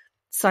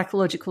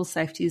 Psychological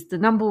safety is the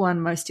number one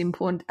most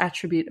important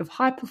attribute of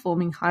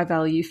high-performing,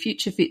 high-value,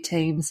 future-fit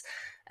teams,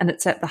 and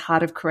it's at the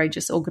heart of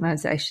courageous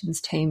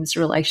organisations, teams,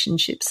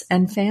 relationships,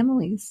 and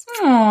families.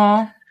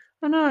 Aww.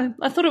 I know.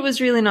 I thought it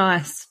was really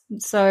nice.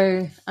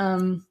 So,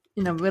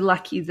 you know, we're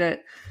lucky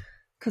that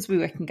because we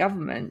work in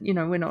government, you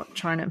know, we're not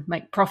trying to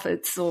make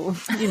profits or,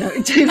 you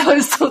know, do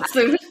those sorts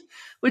of,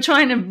 we're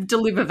trying to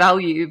deliver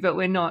value, but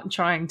we're not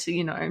trying to,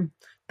 you know,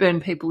 burn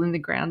people in the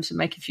ground to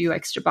make a few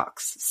extra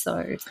bucks.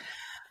 So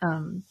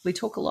we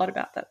talk a lot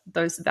about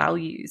those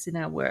values in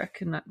our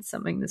work, and that's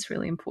something that's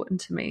really important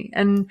to me.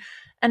 And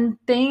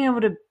being able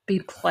to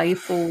be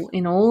playful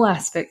in all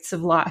aspects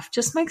of life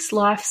just makes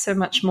life so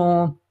much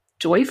more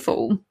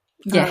joyful.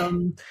 Yeah.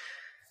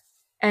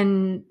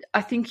 And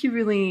I think you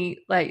really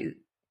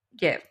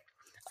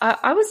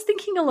I was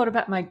thinking a lot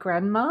about my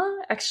grandma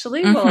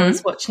actually while I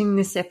was watching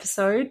this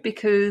episode,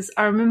 because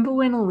I remember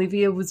when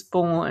Olivia was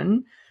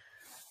born,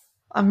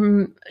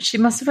 she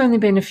must have only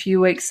been a few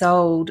weeks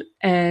old,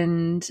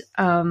 and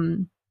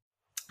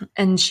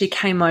she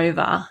came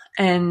over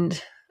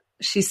and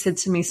she said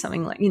to me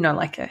something like, you know,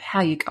 like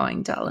how you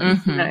going,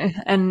 darling? You know,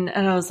 and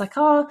I was like,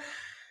 oh,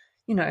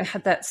 you know,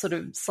 had that sort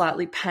of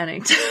slightly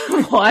panicked,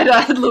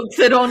 wide-eyed look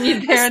that on your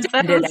parents'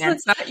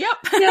 answer. Yep.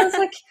 Yeah, I was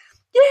like,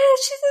 yeah,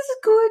 she says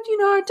good. You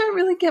know, I don't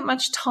really get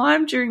much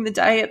time during the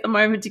day at the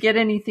moment to get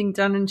anything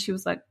done. And she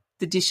was like,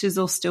 the dishes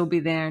will still be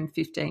there in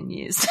 15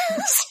 years.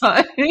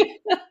 So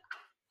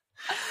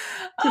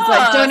she's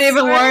like, don't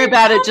even worry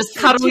about it. Just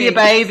cuddle your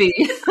baby.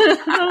 And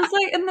I was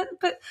like,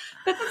 but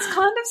that's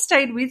kind of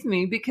stayed with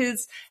me,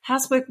 because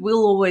housework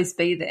will always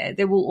be there.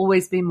 There will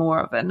always be more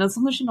of it. And as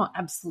long as you're not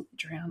absolutely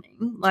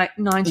drowning, like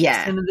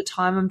 90% of the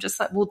time, I'm just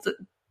like, well,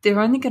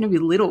 they're only going to be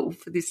little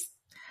for this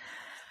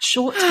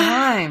short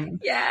time.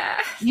 Yeah.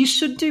 You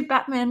should do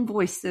Batman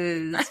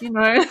voices, you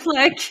know,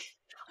 like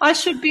I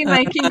should be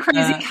making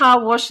crazy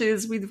car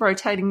washes with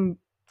rotating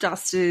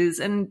dusters,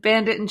 and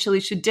Bandit and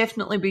Chili should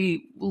definitely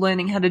be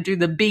learning how to do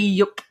the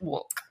bee-yup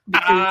walk,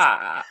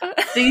 because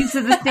these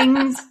are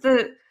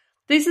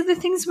the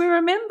things we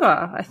remember,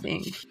 I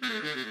think.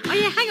 Oh,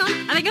 yeah, hang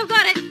on. I think I've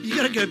got it. You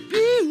gotta go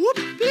bee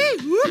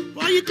whoop.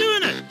 Why are you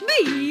doing it?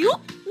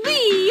 Bee-yup,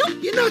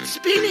 bee-yup. You're not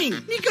spinning.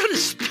 You gotta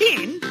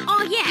spin.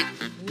 Oh, yeah.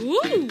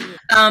 Ooh.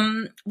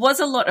 Was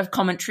a lot of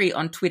commentary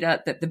on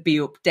Twitter that the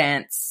Bee-Up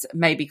dance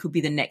maybe could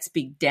be the next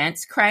big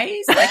dance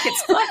craze. Like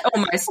it's got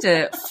almost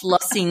a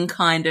flossing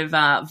kind of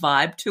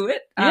vibe to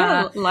it.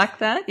 Yeah, like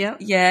that, yeah.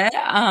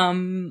 Yeah.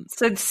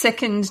 So the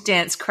second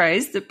dance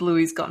craze that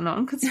Bluey's gotten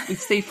on, because we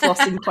see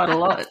flossing quite a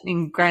lot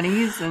in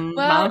grannies and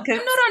markets.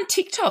 Not on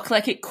TikTok.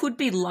 Like it could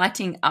be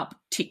lighting up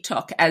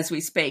TikTok as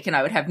we speak, and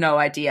I would have no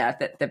idea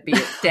that the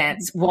Bee-Up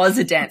dance was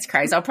a dance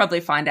craze. I'll probably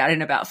find out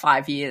in about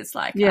 5 years.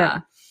 Like,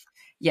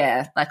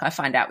 like I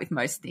find out with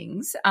most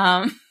things.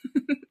 But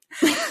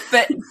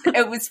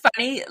it was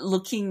funny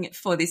looking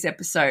for this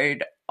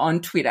episode on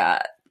Twitter,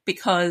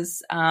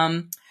 because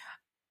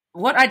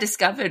what I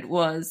discovered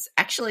was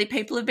actually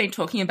people have been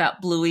talking about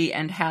Bluey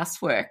and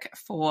housework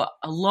for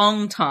a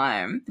long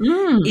time,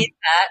 in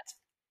that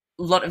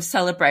a lot of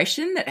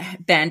celebration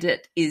that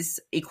Bandit is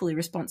equally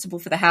responsible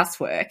for the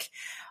housework,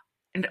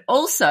 and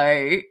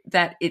also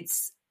that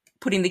it's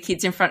putting the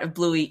kids in front of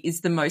Bluey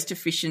is the most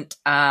efficient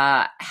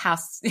buying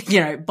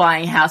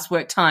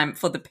housework time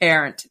for the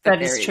parent.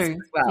 That is true.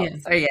 As well.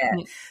 Yeah.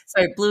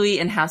 So Bluey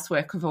and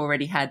housework have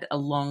already had a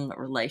long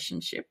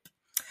relationship.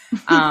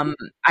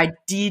 I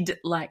did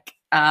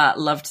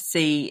love to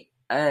see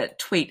a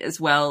tweet as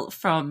well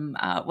from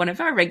one of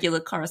our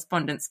regular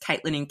correspondents,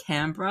 Caitlin in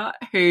Canberra,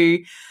 who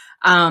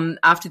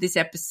after this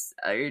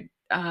episode,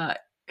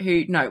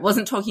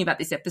 wasn't talking about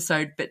this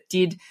episode, but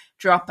did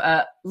drop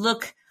a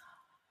look.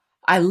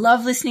 I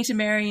love listening to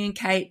Mary and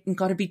Kate and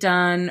Gotta Be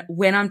Done.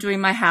 When I'm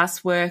doing my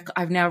housework,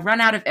 I've now run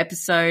out of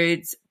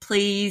episodes.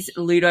 Please,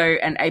 Ludo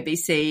and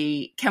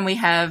ABC, can we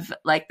have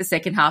like the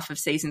second half of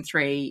season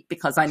 3,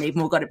 because I need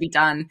more Gotta Be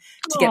Done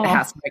to get the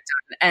housework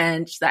done.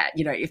 And that,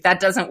 you know, if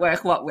that doesn't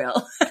work, what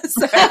will?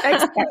 So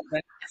thanks,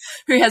 Caitlin,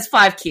 who has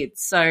 5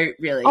 kids. So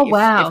really,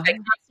 if they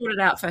can't sort it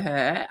out for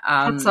her.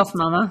 Hats off,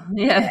 Mama.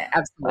 Yeah,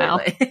 absolutely. Wow.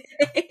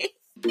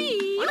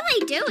 What are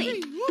they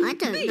doing? I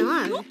don't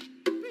know.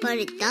 But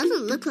it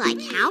doesn't look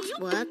like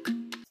housework.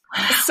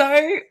 So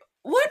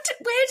where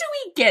do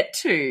we get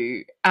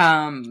to?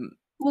 Well,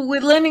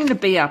 we're learning the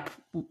Bee-Up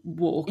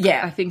walk,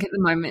 I think, at the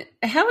moment.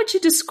 How would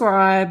you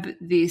describe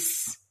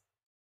this,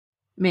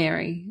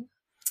 Mary?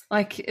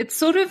 Like, it's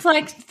sort of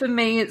like, for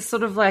me, it's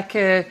sort of like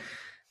a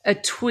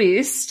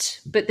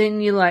twist, but then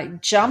you, like,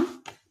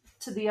 jump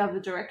to the other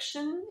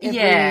direction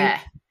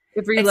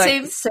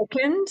every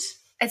second.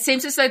 It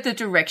seems as though the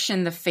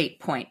direction the feet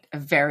point are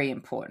very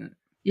important.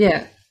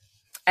 Yeah.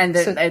 And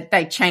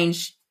they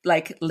change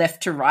like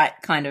left to right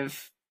kind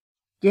of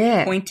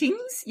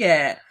pointings.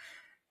 Yeah.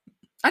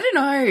 I don't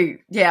know.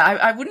 Yeah,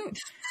 I wouldn't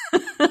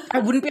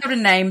be able to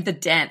name the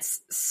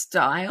dance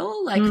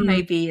style. Like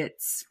maybe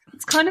it's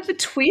kind of a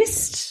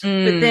twist,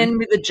 but then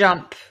with a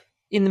jump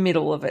in the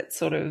middle of it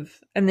sort of,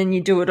 and then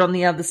you do it on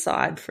the other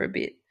side for a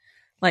bit.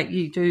 Like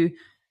you do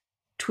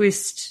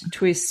twist,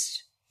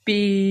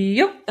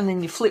 Bee-Yup, and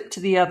then you flip to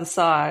the other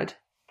side.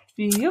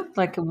 Bee-Yup,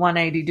 like a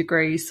 180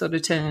 degree sort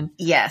of turn.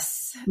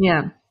 Yes.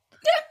 Yeah.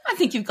 Yeah, I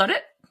think you've got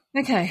it.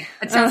 Okay.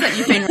 It sounds like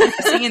you've been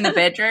rehearsing in the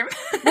bedroom.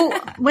 Well,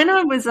 when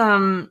I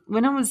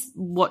was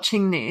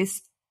watching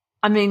this,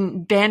 I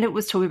mean, Bandit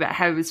was talking about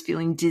how he was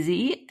feeling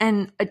dizzy,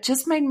 and it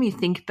just made me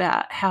think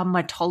about how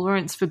my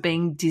tolerance for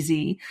being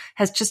dizzy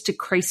has just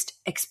decreased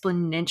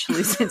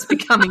exponentially since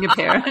becoming a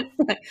parent.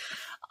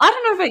 I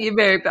don't know about you,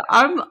 Mary, but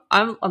I'm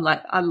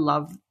like, I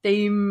love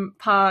theme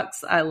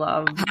parks. I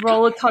love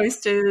roller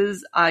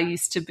coasters. I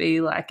used to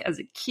be like, as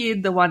a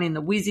kid, the one in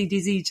the Wizzy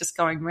Dizzy, just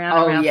going round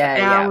and round for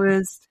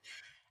hours. Yeah.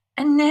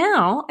 And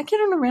now I get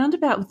on a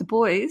roundabout with the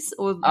boys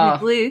or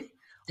with Liv.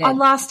 Yeah. I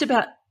last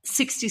about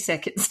 60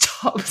 seconds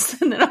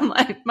tops, and then I'm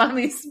like,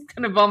 Mummy's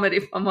going to vomit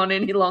if I'm on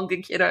any longer,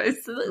 kiddos.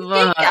 So keep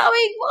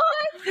going,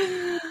 what?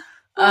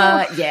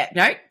 Yeah,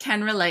 no,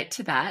 can relate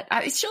to that.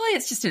 Surely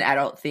it's just an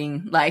adult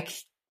thing. Like,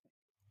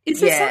 is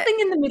there something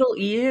in the middle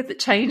ear that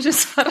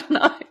changes? I don't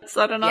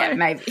know. Yeah,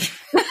 maybe.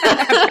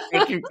 I'm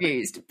very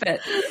confused.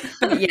 But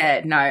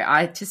yeah, no,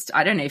 I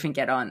don't even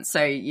get on.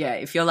 So yeah,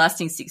 if you're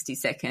lasting 60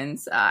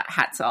 seconds,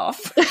 hats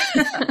off.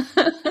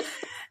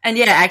 And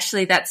yeah,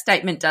 actually that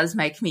statement does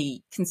make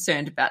me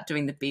concerned about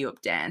doing the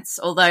Be-Up dance.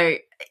 Although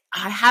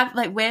I have,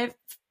 like, we've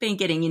been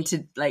getting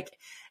into like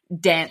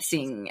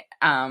dancing,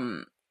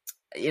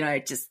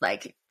 just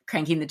like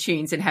cranking the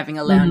tunes and having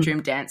a lounge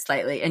room dance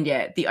lately. And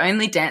yeah, the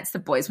only dance the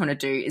boys want to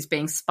do is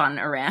being spun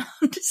around.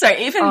 So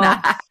even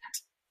that,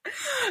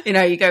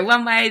 you go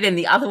one way, then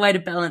the other way to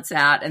balance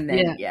out, and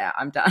then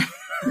I'm done.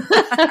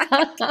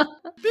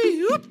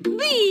 Be-Up,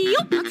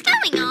 what's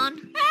going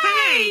on?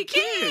 Hey,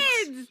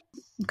 kids!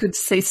 Good to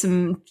see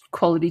some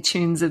quality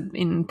tunes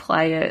in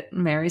play at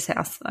Mary's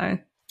house, though.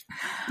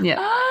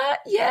 Yeah.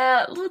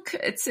 Yeah, look,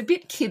 it's a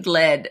bit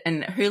kid-led,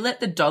 and Who Let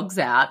the Dogs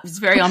Out? It's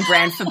very on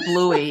brand for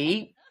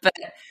Bluey, but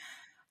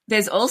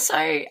there's also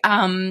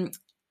I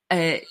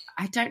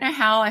don't know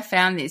how I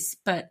found this,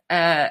 but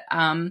a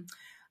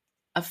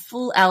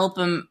full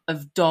album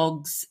of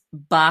dogs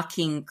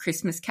barking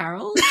Christmas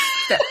carols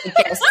that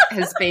I guess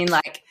has been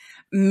like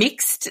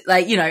mixed.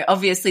 Like,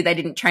 obviously they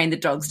didn't train the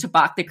dogs to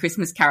bark the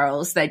Christmas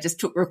carols. They just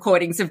took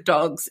recordings of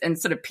dogs and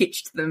sort of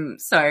pitched them.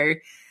 So,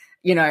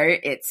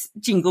 it's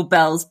Jingle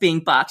Bells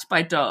being barked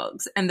by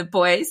dogs. And the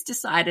boys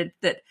decided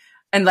that,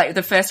 and like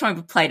the first time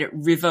we played at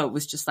River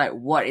was just like,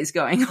 what is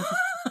going on?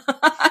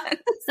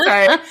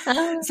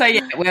 So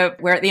yeah,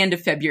 we're at the end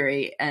of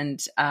February, and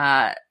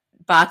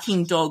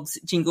barking dogs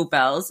Jingle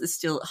Bells is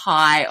still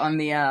high on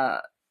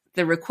the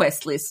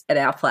request list at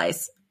our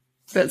place.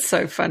 That's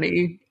so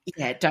funny.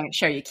 Yeah, don't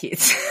show your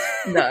kids.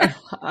 No,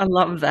 I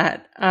love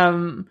that.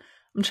 I'm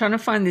trying to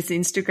find this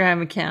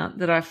Instagram account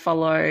that I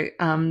follow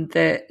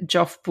that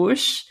Joff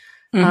Bush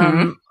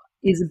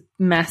is a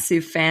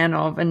massive fan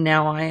of, and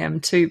now I am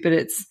too, but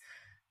it's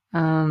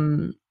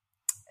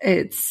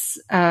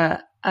a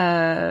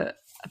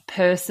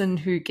person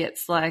who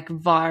gets like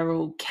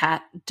viral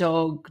cat,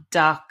 dog,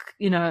 duck,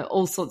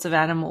 all sorts of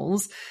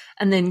animals,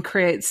 and then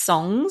creates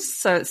songs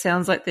so it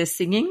sounds like they're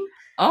singing.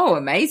 Oh,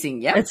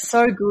 amazing. Yeah. It's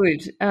so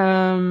good.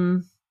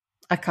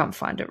 I can't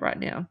find it right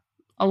now.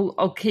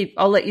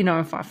 I'll let you know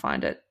if I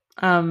find it.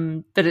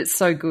 But it's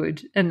so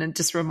good, and it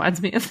just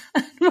reminds me of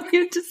that, what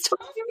you were just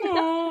talking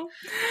about.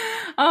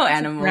 Oh,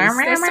 animals.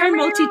 They're so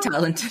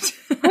multi-talented.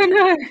 I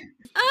know.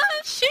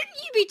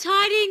 Shouldn't you be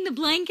tidying the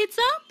blankets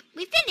up?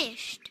 We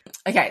finished.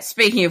 Okay,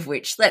 speaking of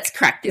which, let's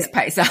crack this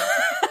pace up.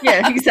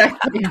 Yeah,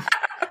 exactly.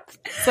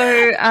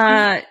 So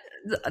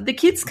the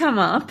kids come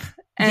up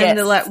and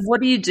they're like,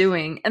 what are you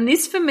doing? And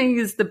this for me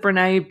is the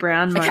Brene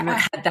Brown moment. I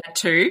had that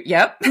too,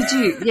 yep. Did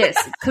you? Yes,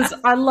 because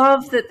I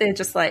love that they're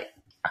just like,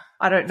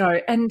 I don't know.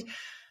 And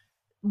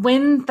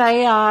when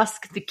they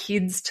ask the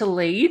kids to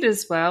lead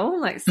as well,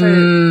 like, so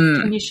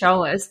can you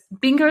show us?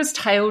 Bingo's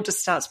tail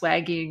just starts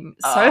wagging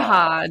so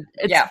hard.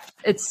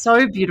 It's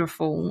so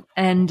beautiful.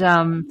 And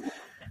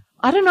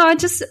I don't know,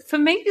 for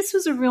me, this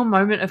was a real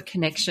moment of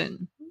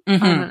connection.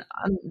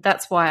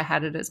 That's why I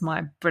had it as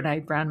my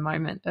Brene Brown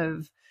moment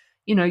of,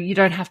 you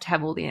don't have to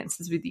have all the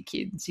answers with your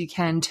kids. You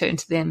can turn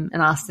to them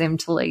and ask them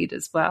to lead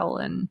as well.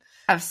 And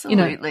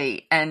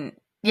absolutely. And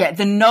yeah,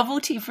 the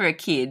novelty for a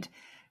kid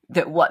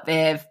that what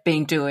they've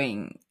been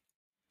doing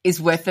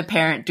is worth the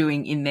parent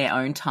doing in their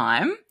own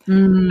time,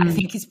 I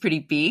think is pretty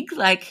big.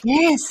 Like,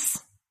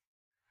 yes.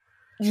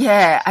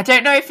 Yeah, I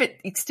don't know if it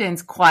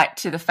extends quite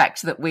to the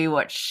fact that we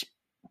watch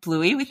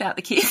Bluey without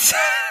the kids.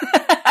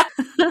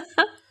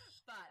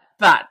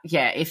 But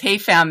yeah, if he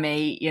found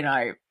me,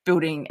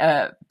 building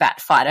a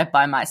bat fighter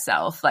by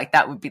myself, like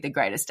that would be the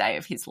greatest day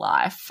of his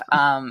life.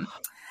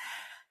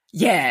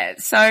 Yeah.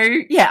 So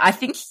yeah, I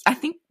think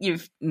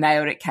you've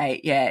nailed it,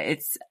 Kate. Yeah.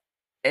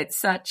 It's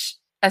such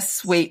a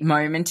sweet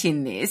moment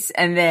in this.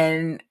 And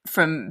then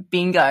from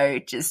Bingo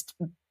just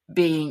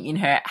being in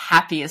her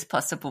happiest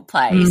possible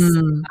place.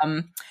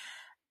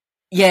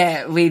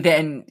 We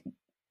then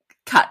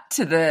cut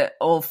to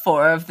all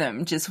four of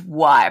them just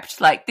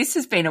wiped. Like, this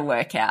has been a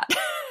workout.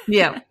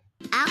 Yeah.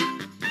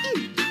 Out,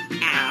 in.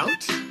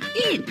 Out,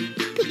 in.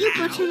 Put your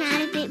bottom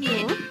out a bit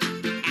more.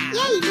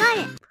 Yeah, you got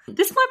it.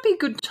 This might be a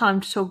good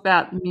time to talk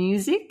about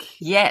music.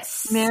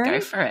 Yes, Mary?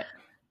 Go for it.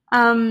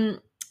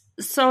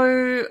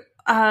 So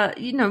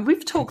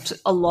we've talked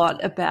a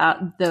lot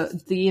about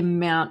the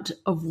amount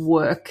of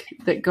work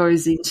that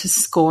goes into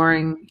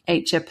scoring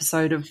each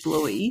episode of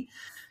Bluey.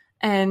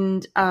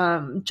 And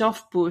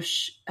Joff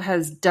Bush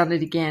has done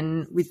it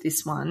again with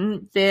this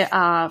one. There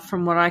are,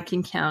 from what I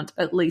can count,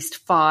 at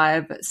least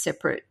 5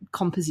 separate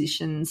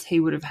compositions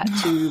he would have had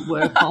to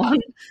work on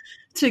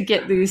to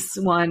get this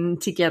one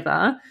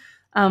together.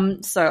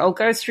 So I'll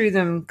go through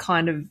them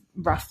kind of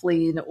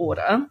roughly in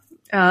order.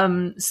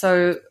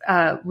 So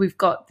we've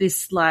got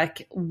this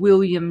like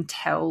William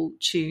Tell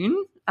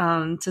tune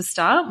to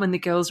start when the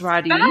girls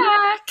ride in.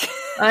 Back.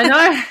 I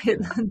know,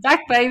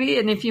 back baby.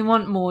 And if you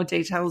want more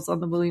details on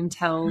the William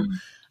Tell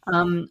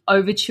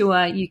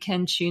overture, you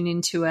can tune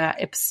into our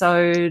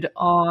episode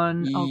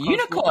on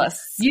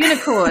Unicourse.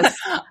 Unicourse,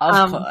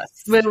 of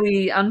course, where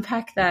we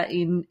unpack that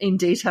in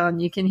detail,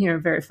 and you can hear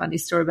a very funny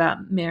story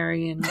about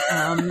Mary and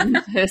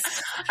her.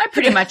 I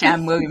pretty much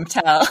am William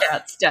Tell.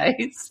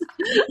 Days.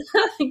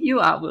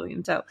 You are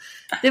William Tell.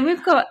 Then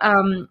we've got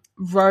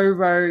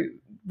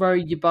Row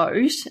Your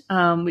Boat,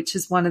 which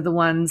is one of the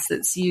ones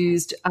that's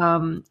used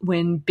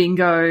when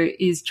Bingo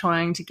is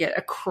trying to get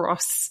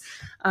across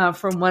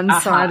from one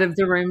side of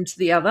the room to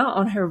the other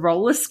on her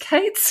roller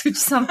skates, which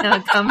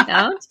somehow come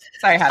out.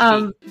 So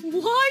happy.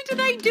 Why do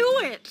they do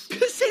it?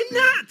 Because they're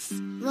nuts.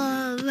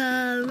 Row,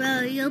 row,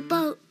 row your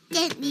boat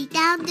gently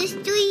down the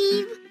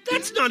stream.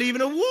 That's not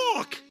even a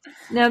walk.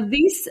 Now,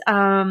 this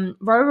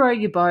Row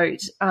Your Boat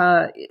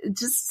it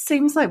just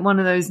seems like one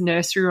of those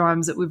nursery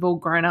rhymes that we've all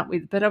grown up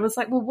with. But I was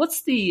like, well,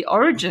 what's the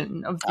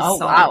origin of this song?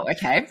 Oh, wow,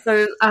 okay.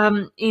 So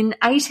in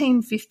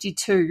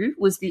 1852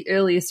 was the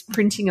earliest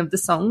printing of the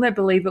song. They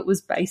believe it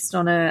was based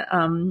on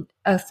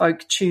a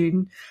folk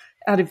tune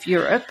out of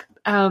Europe.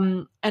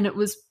 And it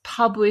was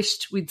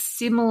published with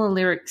similar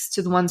lyrics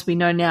to the ones we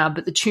know now,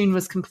 but the tune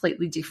was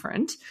completely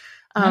different.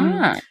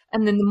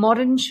 And then the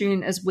modern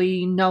tune as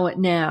we know it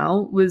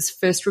now was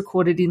first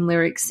recorded in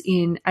lyrics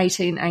in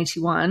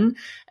 1881,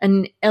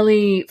 and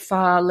Ellie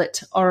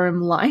Farlett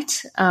Oram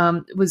Light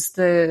was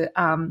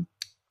the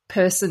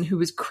person who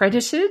was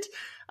credited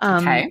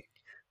in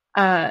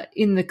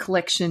the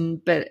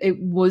collection, but it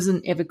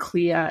wasn't ever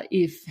clear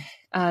if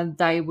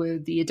they were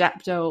the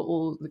adapter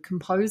or the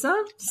composer.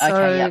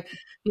 So,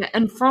 yeah,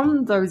 and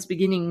from those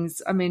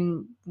beginnings, I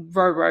mean,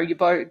 Row Your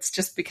Boat's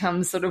just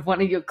become sort of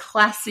one of your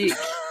classic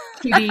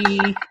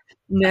kiddie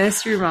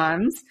nursery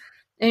rhymes.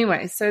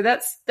 Anyway, so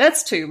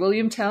that's 2.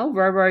 William Tell,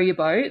 Row Your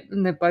Boat,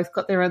 and they've both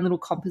got their own little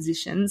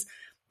compositions.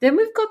 Then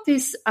we've got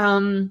this,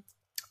 I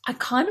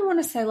kind of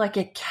want to say like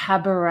a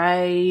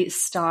cabaret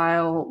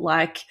style,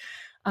 like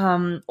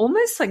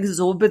almost like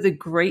Zorba the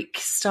Greek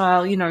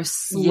style,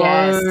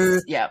 slow,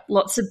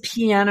 lots of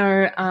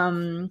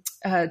piano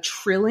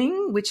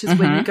trilling, which is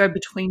when you go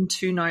between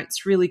 2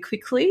 notes really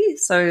quickly.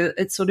 So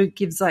it sort of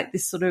gives like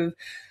this sort of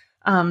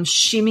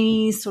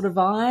shimmy sort of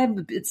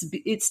vibe.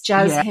 It's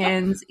jazz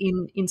hands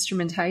in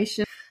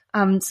instrumentation.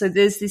 So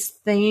there's this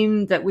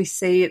theme that we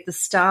see at the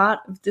start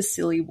of the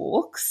Silly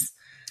Walks.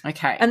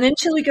 Okay. And then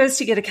Chili goes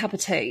to get a cup of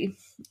tea.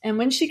 And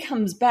when she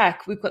comes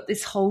back, we've got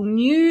this whole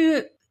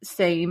new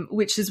theme,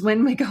 which is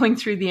when we're going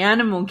through the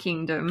animal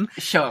kingdom.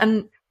 Sure.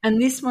 And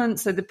this one,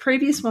 so the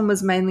previous one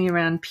was mainly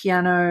around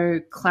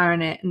piano,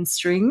 clarinet, and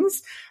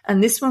strings.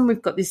 And this one,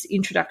 we've got this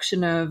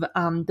introduction of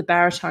the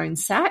baritone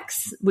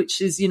sax,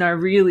 which is,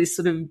 really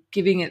sort of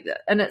giving it,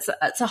 and it's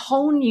a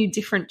whole new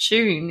different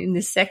tune in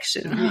this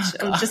section, which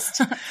I'm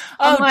just,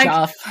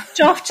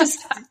 Joff, just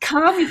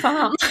calm your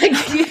farm.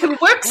 Like, you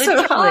work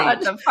so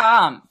hard. The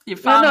farm. Your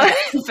farm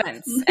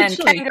elephants and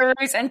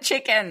kangaroos and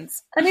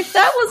chickens. And if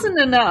that wasn't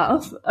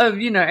enough of,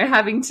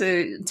 having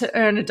to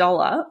earn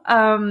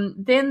 $1,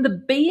 then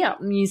the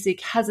Be-Up music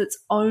has its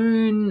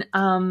own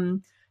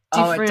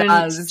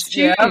different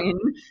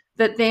tune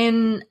that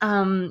then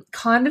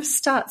kind of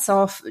starts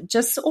off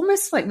just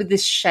almost like with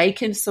this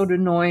shaken sort of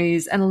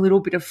noise and a little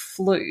bit of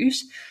flute.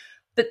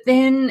 But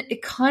then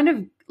it kind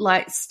of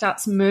like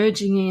starts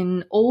merging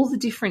in all the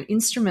different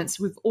instruments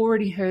we've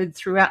already heard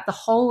throughout the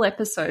whole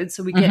episode.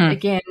 So we get,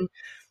 again,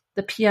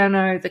 the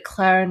piano, the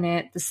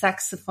clarinet, the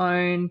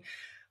saxophone,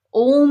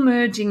 all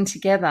merging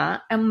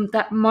together. And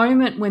that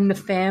moment when the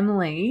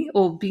family,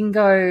 or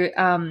Bingo,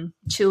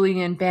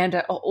 Chili and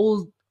Banda, are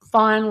all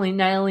finally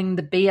nailing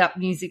the Be-Up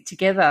music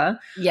together,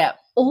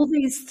 all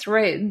these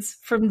threads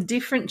from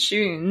different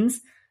tunes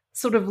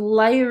sort of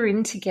layer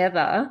in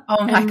together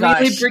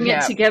really bring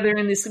it together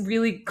in this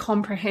really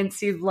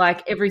comprehensive,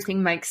 like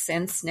everything makes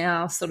sense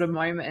now sort of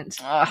moment,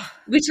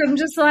 which I'm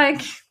just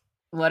like,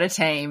 what a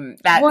team.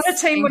 What a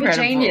team, incredible. What a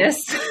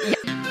genius.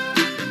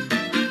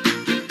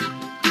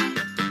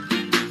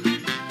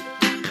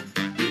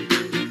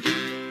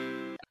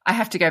 I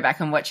have to go back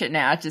and watch it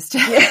now just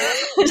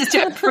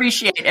to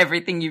appreciate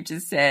everything you've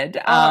just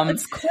said.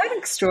 It's quite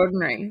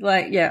extraordinary.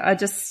 Like,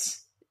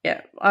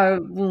 I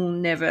will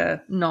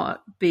never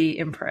not be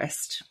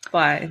impressed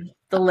by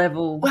the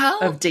level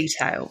of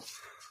detail.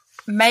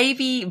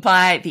 maybe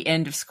by the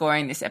end of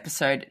scoring this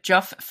episode,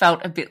 Joff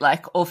felt a bit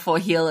like all four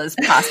healers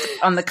passed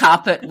on the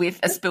carpet with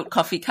a spilt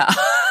coffee cup.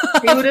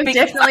 He would have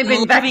definitely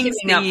been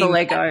vacuuming up the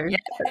Lego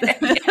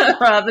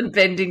rather than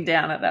bending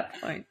down at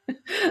that point.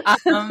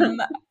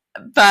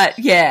 But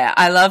yeah,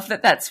 I love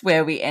that that's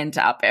where we end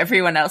up.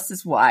 Everyone else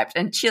is wiped,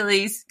 and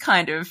Chili's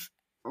kind of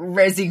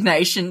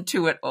resignation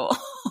to it all.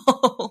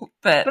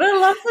 but I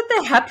love that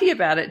they're happy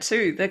about it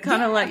too. They're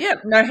kind of like,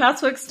 no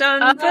housework's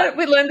done, but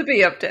we learned the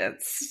bee up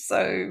dance.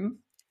 So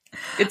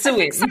it's a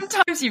win.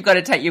 Sometimes you've got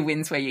to take your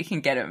wins where you can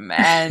get them.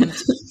 And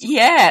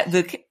yeah,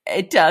 look,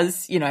 it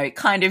does,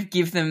 kind of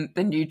give them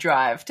the new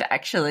drive to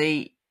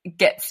actually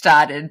get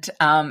started,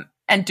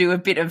 and do a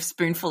bit of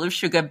spoonful of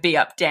sugar bee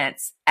up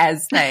dance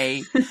as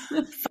they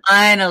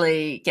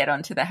finally get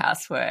onto the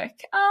housework.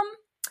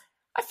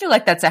 I feel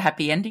like that's a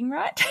happy ending,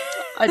 right?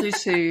 I do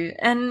too.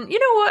 And you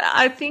know what?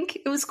 I think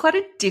it was quite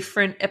a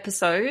different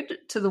episode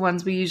to the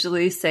ones we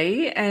usually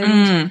see.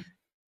 And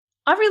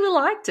I really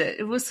liked it.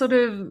 It was sort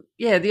of,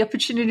 the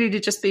opportunity to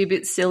just be a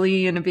bit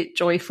silly and a bit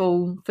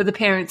joyful for the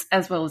parents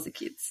as well as the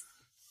kids.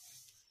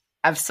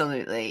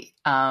 Absolutely.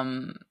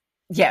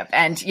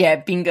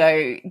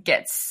 Bingo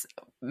gets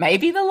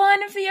maybe the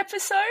line of the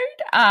episode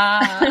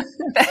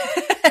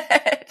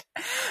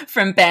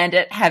from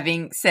Bandit,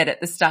 having said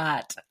at the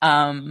start,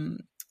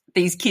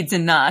 these kids are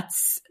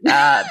nuts.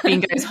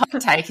 Bingo's hot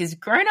take is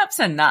grown-ups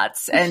are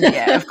nuts. And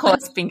of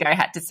course Bingo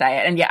had to say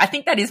it. And I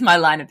think that is my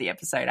line of the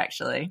episode,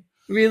 actually.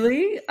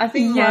 Really? I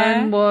think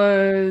mine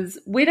was,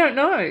 we don't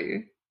know.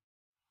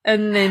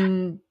 And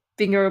then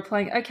Bingo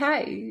replying,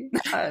 okay.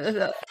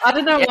 I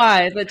don't know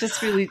why. That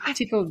just really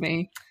tickled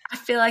me. I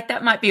feel like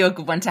that might be a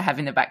good one to have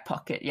in the back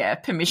pocket. Yeah,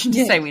 permission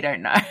to say we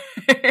don't know.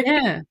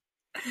 Yeah,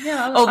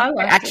 I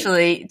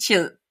actually,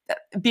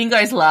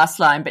 Bingo's last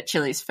line, but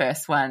Chili's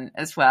first one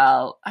as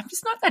well. I'm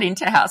just not that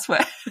into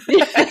housework.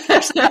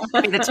 Actually, that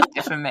would be the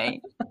ticket for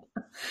me.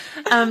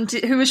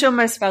 Who was your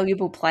most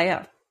valuable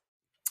player?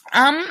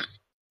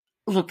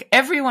 Look,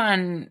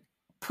 everyone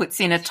puts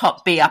in a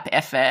top B up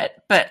effort,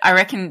 but I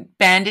reckon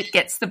Bandit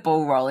gets the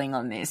ball rolling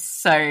on this.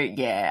 So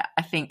I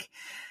think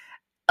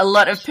a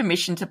lot of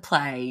permission to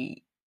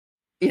play,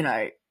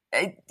 be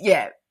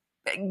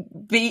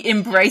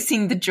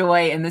embracing the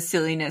joy and the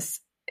silliness.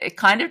 It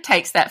kind of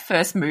takes that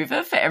first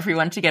mover for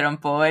everyone to get on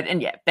board.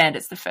 And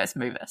Bandit's the first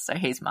mover, so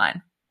he's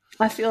mine.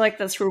 I feel like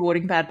that's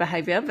rewarding bad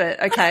behavior,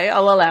 but okay,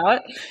 I'll allow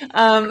it.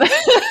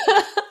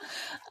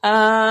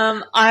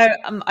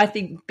 I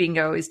think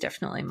Bingo is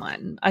definitely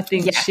mine. I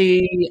think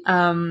she,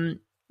 the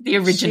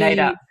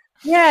originator.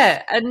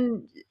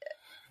 And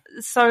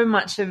so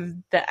much of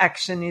the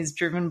action is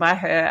driven by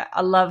her.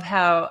 I love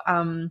how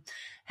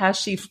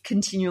she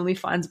continually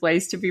finds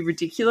ways to be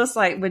ridiculous,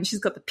 like when she's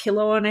got the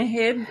pillow on her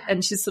head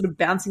and she's sort of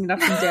bouncing it up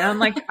and down,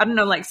 like, I don't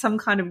know, like some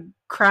kind of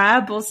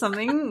crab or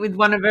something with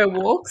one of her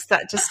walks.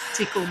 That just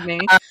tickled me.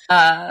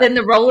 Then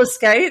the roller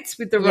skates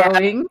with the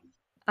rowing.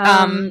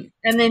 And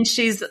then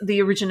she's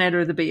the originator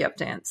of the bee up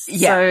dance.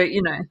 So,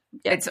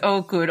 it's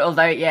all good.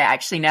 Although,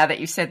 actually, now that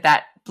you've said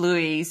that,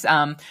 Bluey's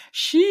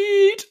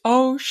sheet.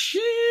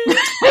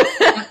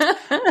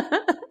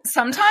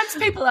 Sometimes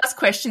people ask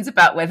questions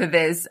about whether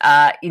there's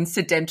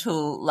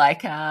incidental,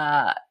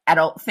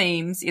 adult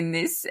themes in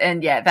this.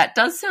 And, that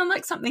does sound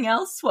like something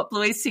else, what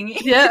Bluey's singing.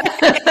 Yeah.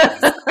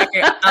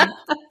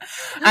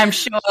 I'm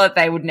sure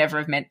they would never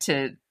have meant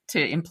to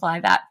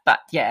imply that,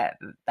 but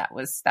that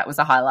was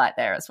a highlight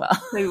there as well.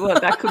 Well,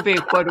 that could be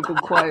a quotable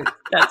quote,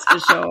 that's for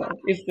sure.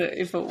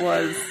 If it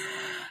was,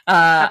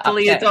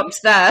 happily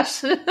adopt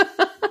that.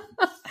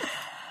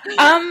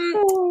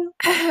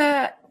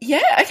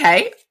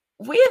 Okay,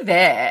 we're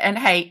there, and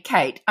hey,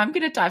 Kate, I'm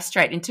going to dive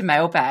straight into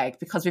mailbag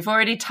because we've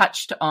already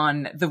touched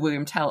on the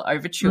William Tell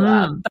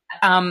overture.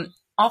 But,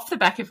 off the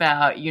back of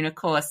our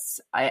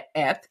Unicourse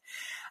app.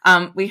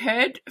 We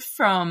heard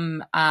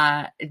from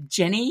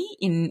Jenny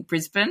in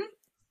Brisbane,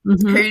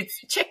 who's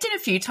checked in a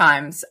few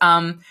times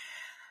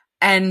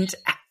and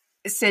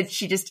said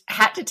she just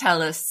had to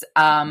tell us,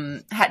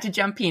 had to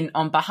jump in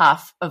on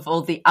behalf of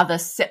all the other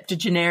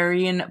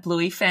septuagenarian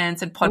Bluey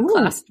fans and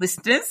podcast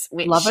listeners.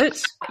 Love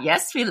it.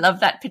 Yes, we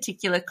love that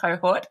particular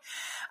cohort.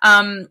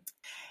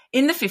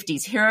 In the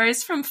 50s,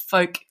 heroes from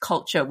folk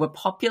culture were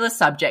popular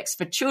subjects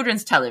for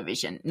children's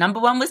television.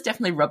 Number one was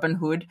definitely Robin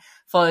Hood,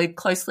 followed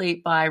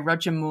closely by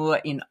Roger Moore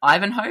in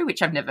Ivanhoe,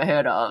 which I've never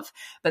heard of.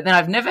 But then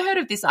I've never heard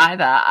of this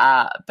either,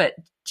 but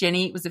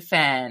Jenny was a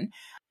fan.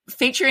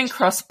 Featuring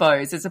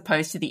crossbows as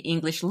opposed to the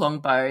English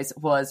longbows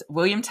was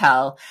William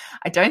Tell.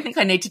 I don't think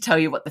I need to tell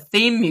you what the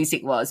theme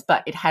music was,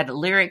 but it had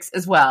lyrics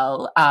as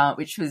well,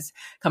 which was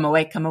come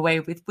away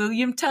with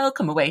William Tell,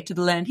 come away to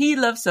the land he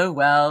loves so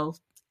well.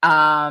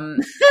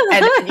 And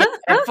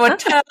for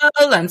Tell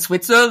and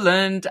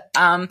Switzerland.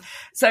 I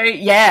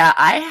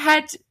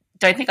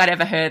don't think I'd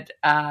ever heard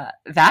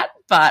that,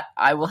 but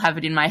I will have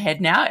it in my head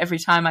now every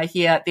time I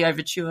hear the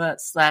overture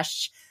 /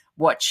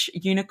 watch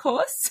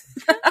Unicourse.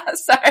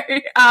 That's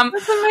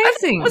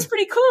amazing. It was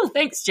pretty cool.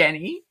 Thanks,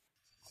 Jenny.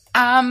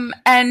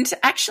 And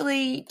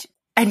actually,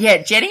 And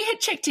yeah, Jenny had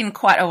checked in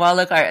quite a while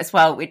ago as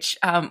well, which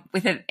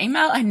with an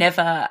email I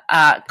never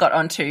got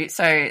onto.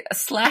 So a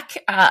slack,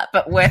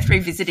 but worth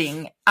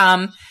revisiting.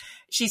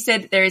 She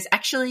said there is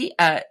actually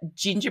a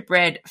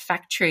gingerbread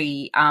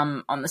factory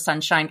on the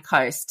Sunshine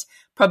Coast,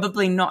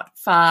 probably not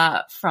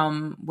far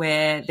from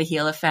where the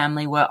Healer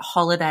family were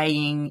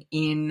holidaying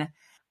in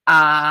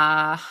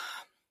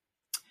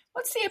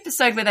what's the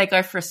episode where they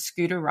go for a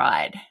scooter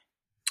ride?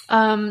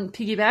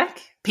 Piggyback?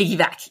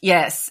 Piggyback,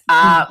 yes,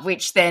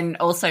 which then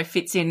also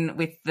fits in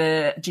with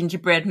the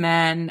gingerbread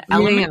man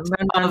element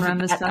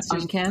run as fast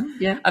as you can,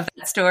 of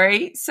that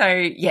story. So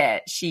yeah,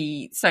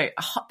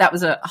 that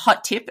was a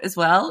hot tip as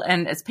well.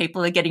 And as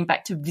people are getting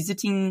back to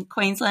visiting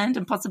Queensland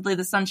and possibly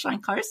the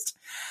Sunshine Coast,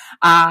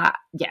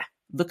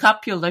 look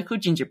up your local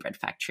gingerbread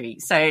factory.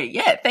 So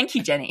yeah, thank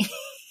you, Jenny.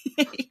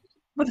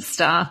 What a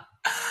star.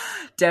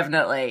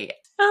 Definitely.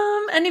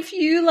 And if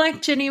you,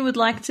 like Jenny, would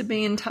like to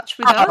be in touch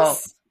with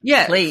us,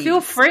 please.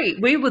 Feel free.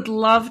 We would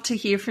love to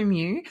hear from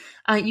you.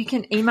 You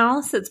can email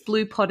us. It's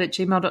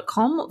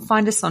blueypod@gmail.com.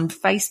 Find us on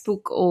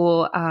Facebook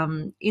or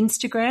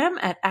Instagram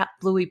at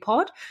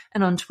 @blueypod,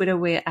 and on Twitter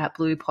we're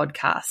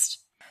 @blueypodcast.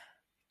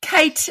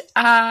 Kate,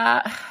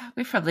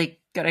 we've probably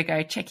got to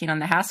go check in on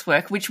the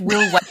housework, which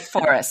will wait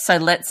for us. So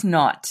let's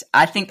not.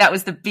 I think that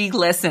was the big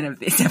lesson of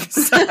this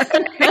episode.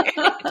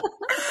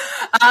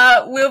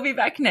 We'll be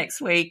back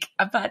next week.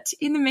 But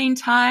in the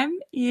meantime,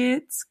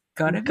 it's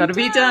gotta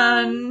be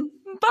done.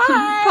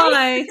 Bye.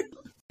 Bye.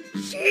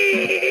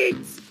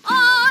 Sheets!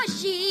 Oh,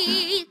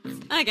 sheets!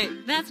 Okay,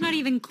 that's not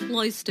even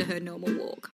close to her normal walk.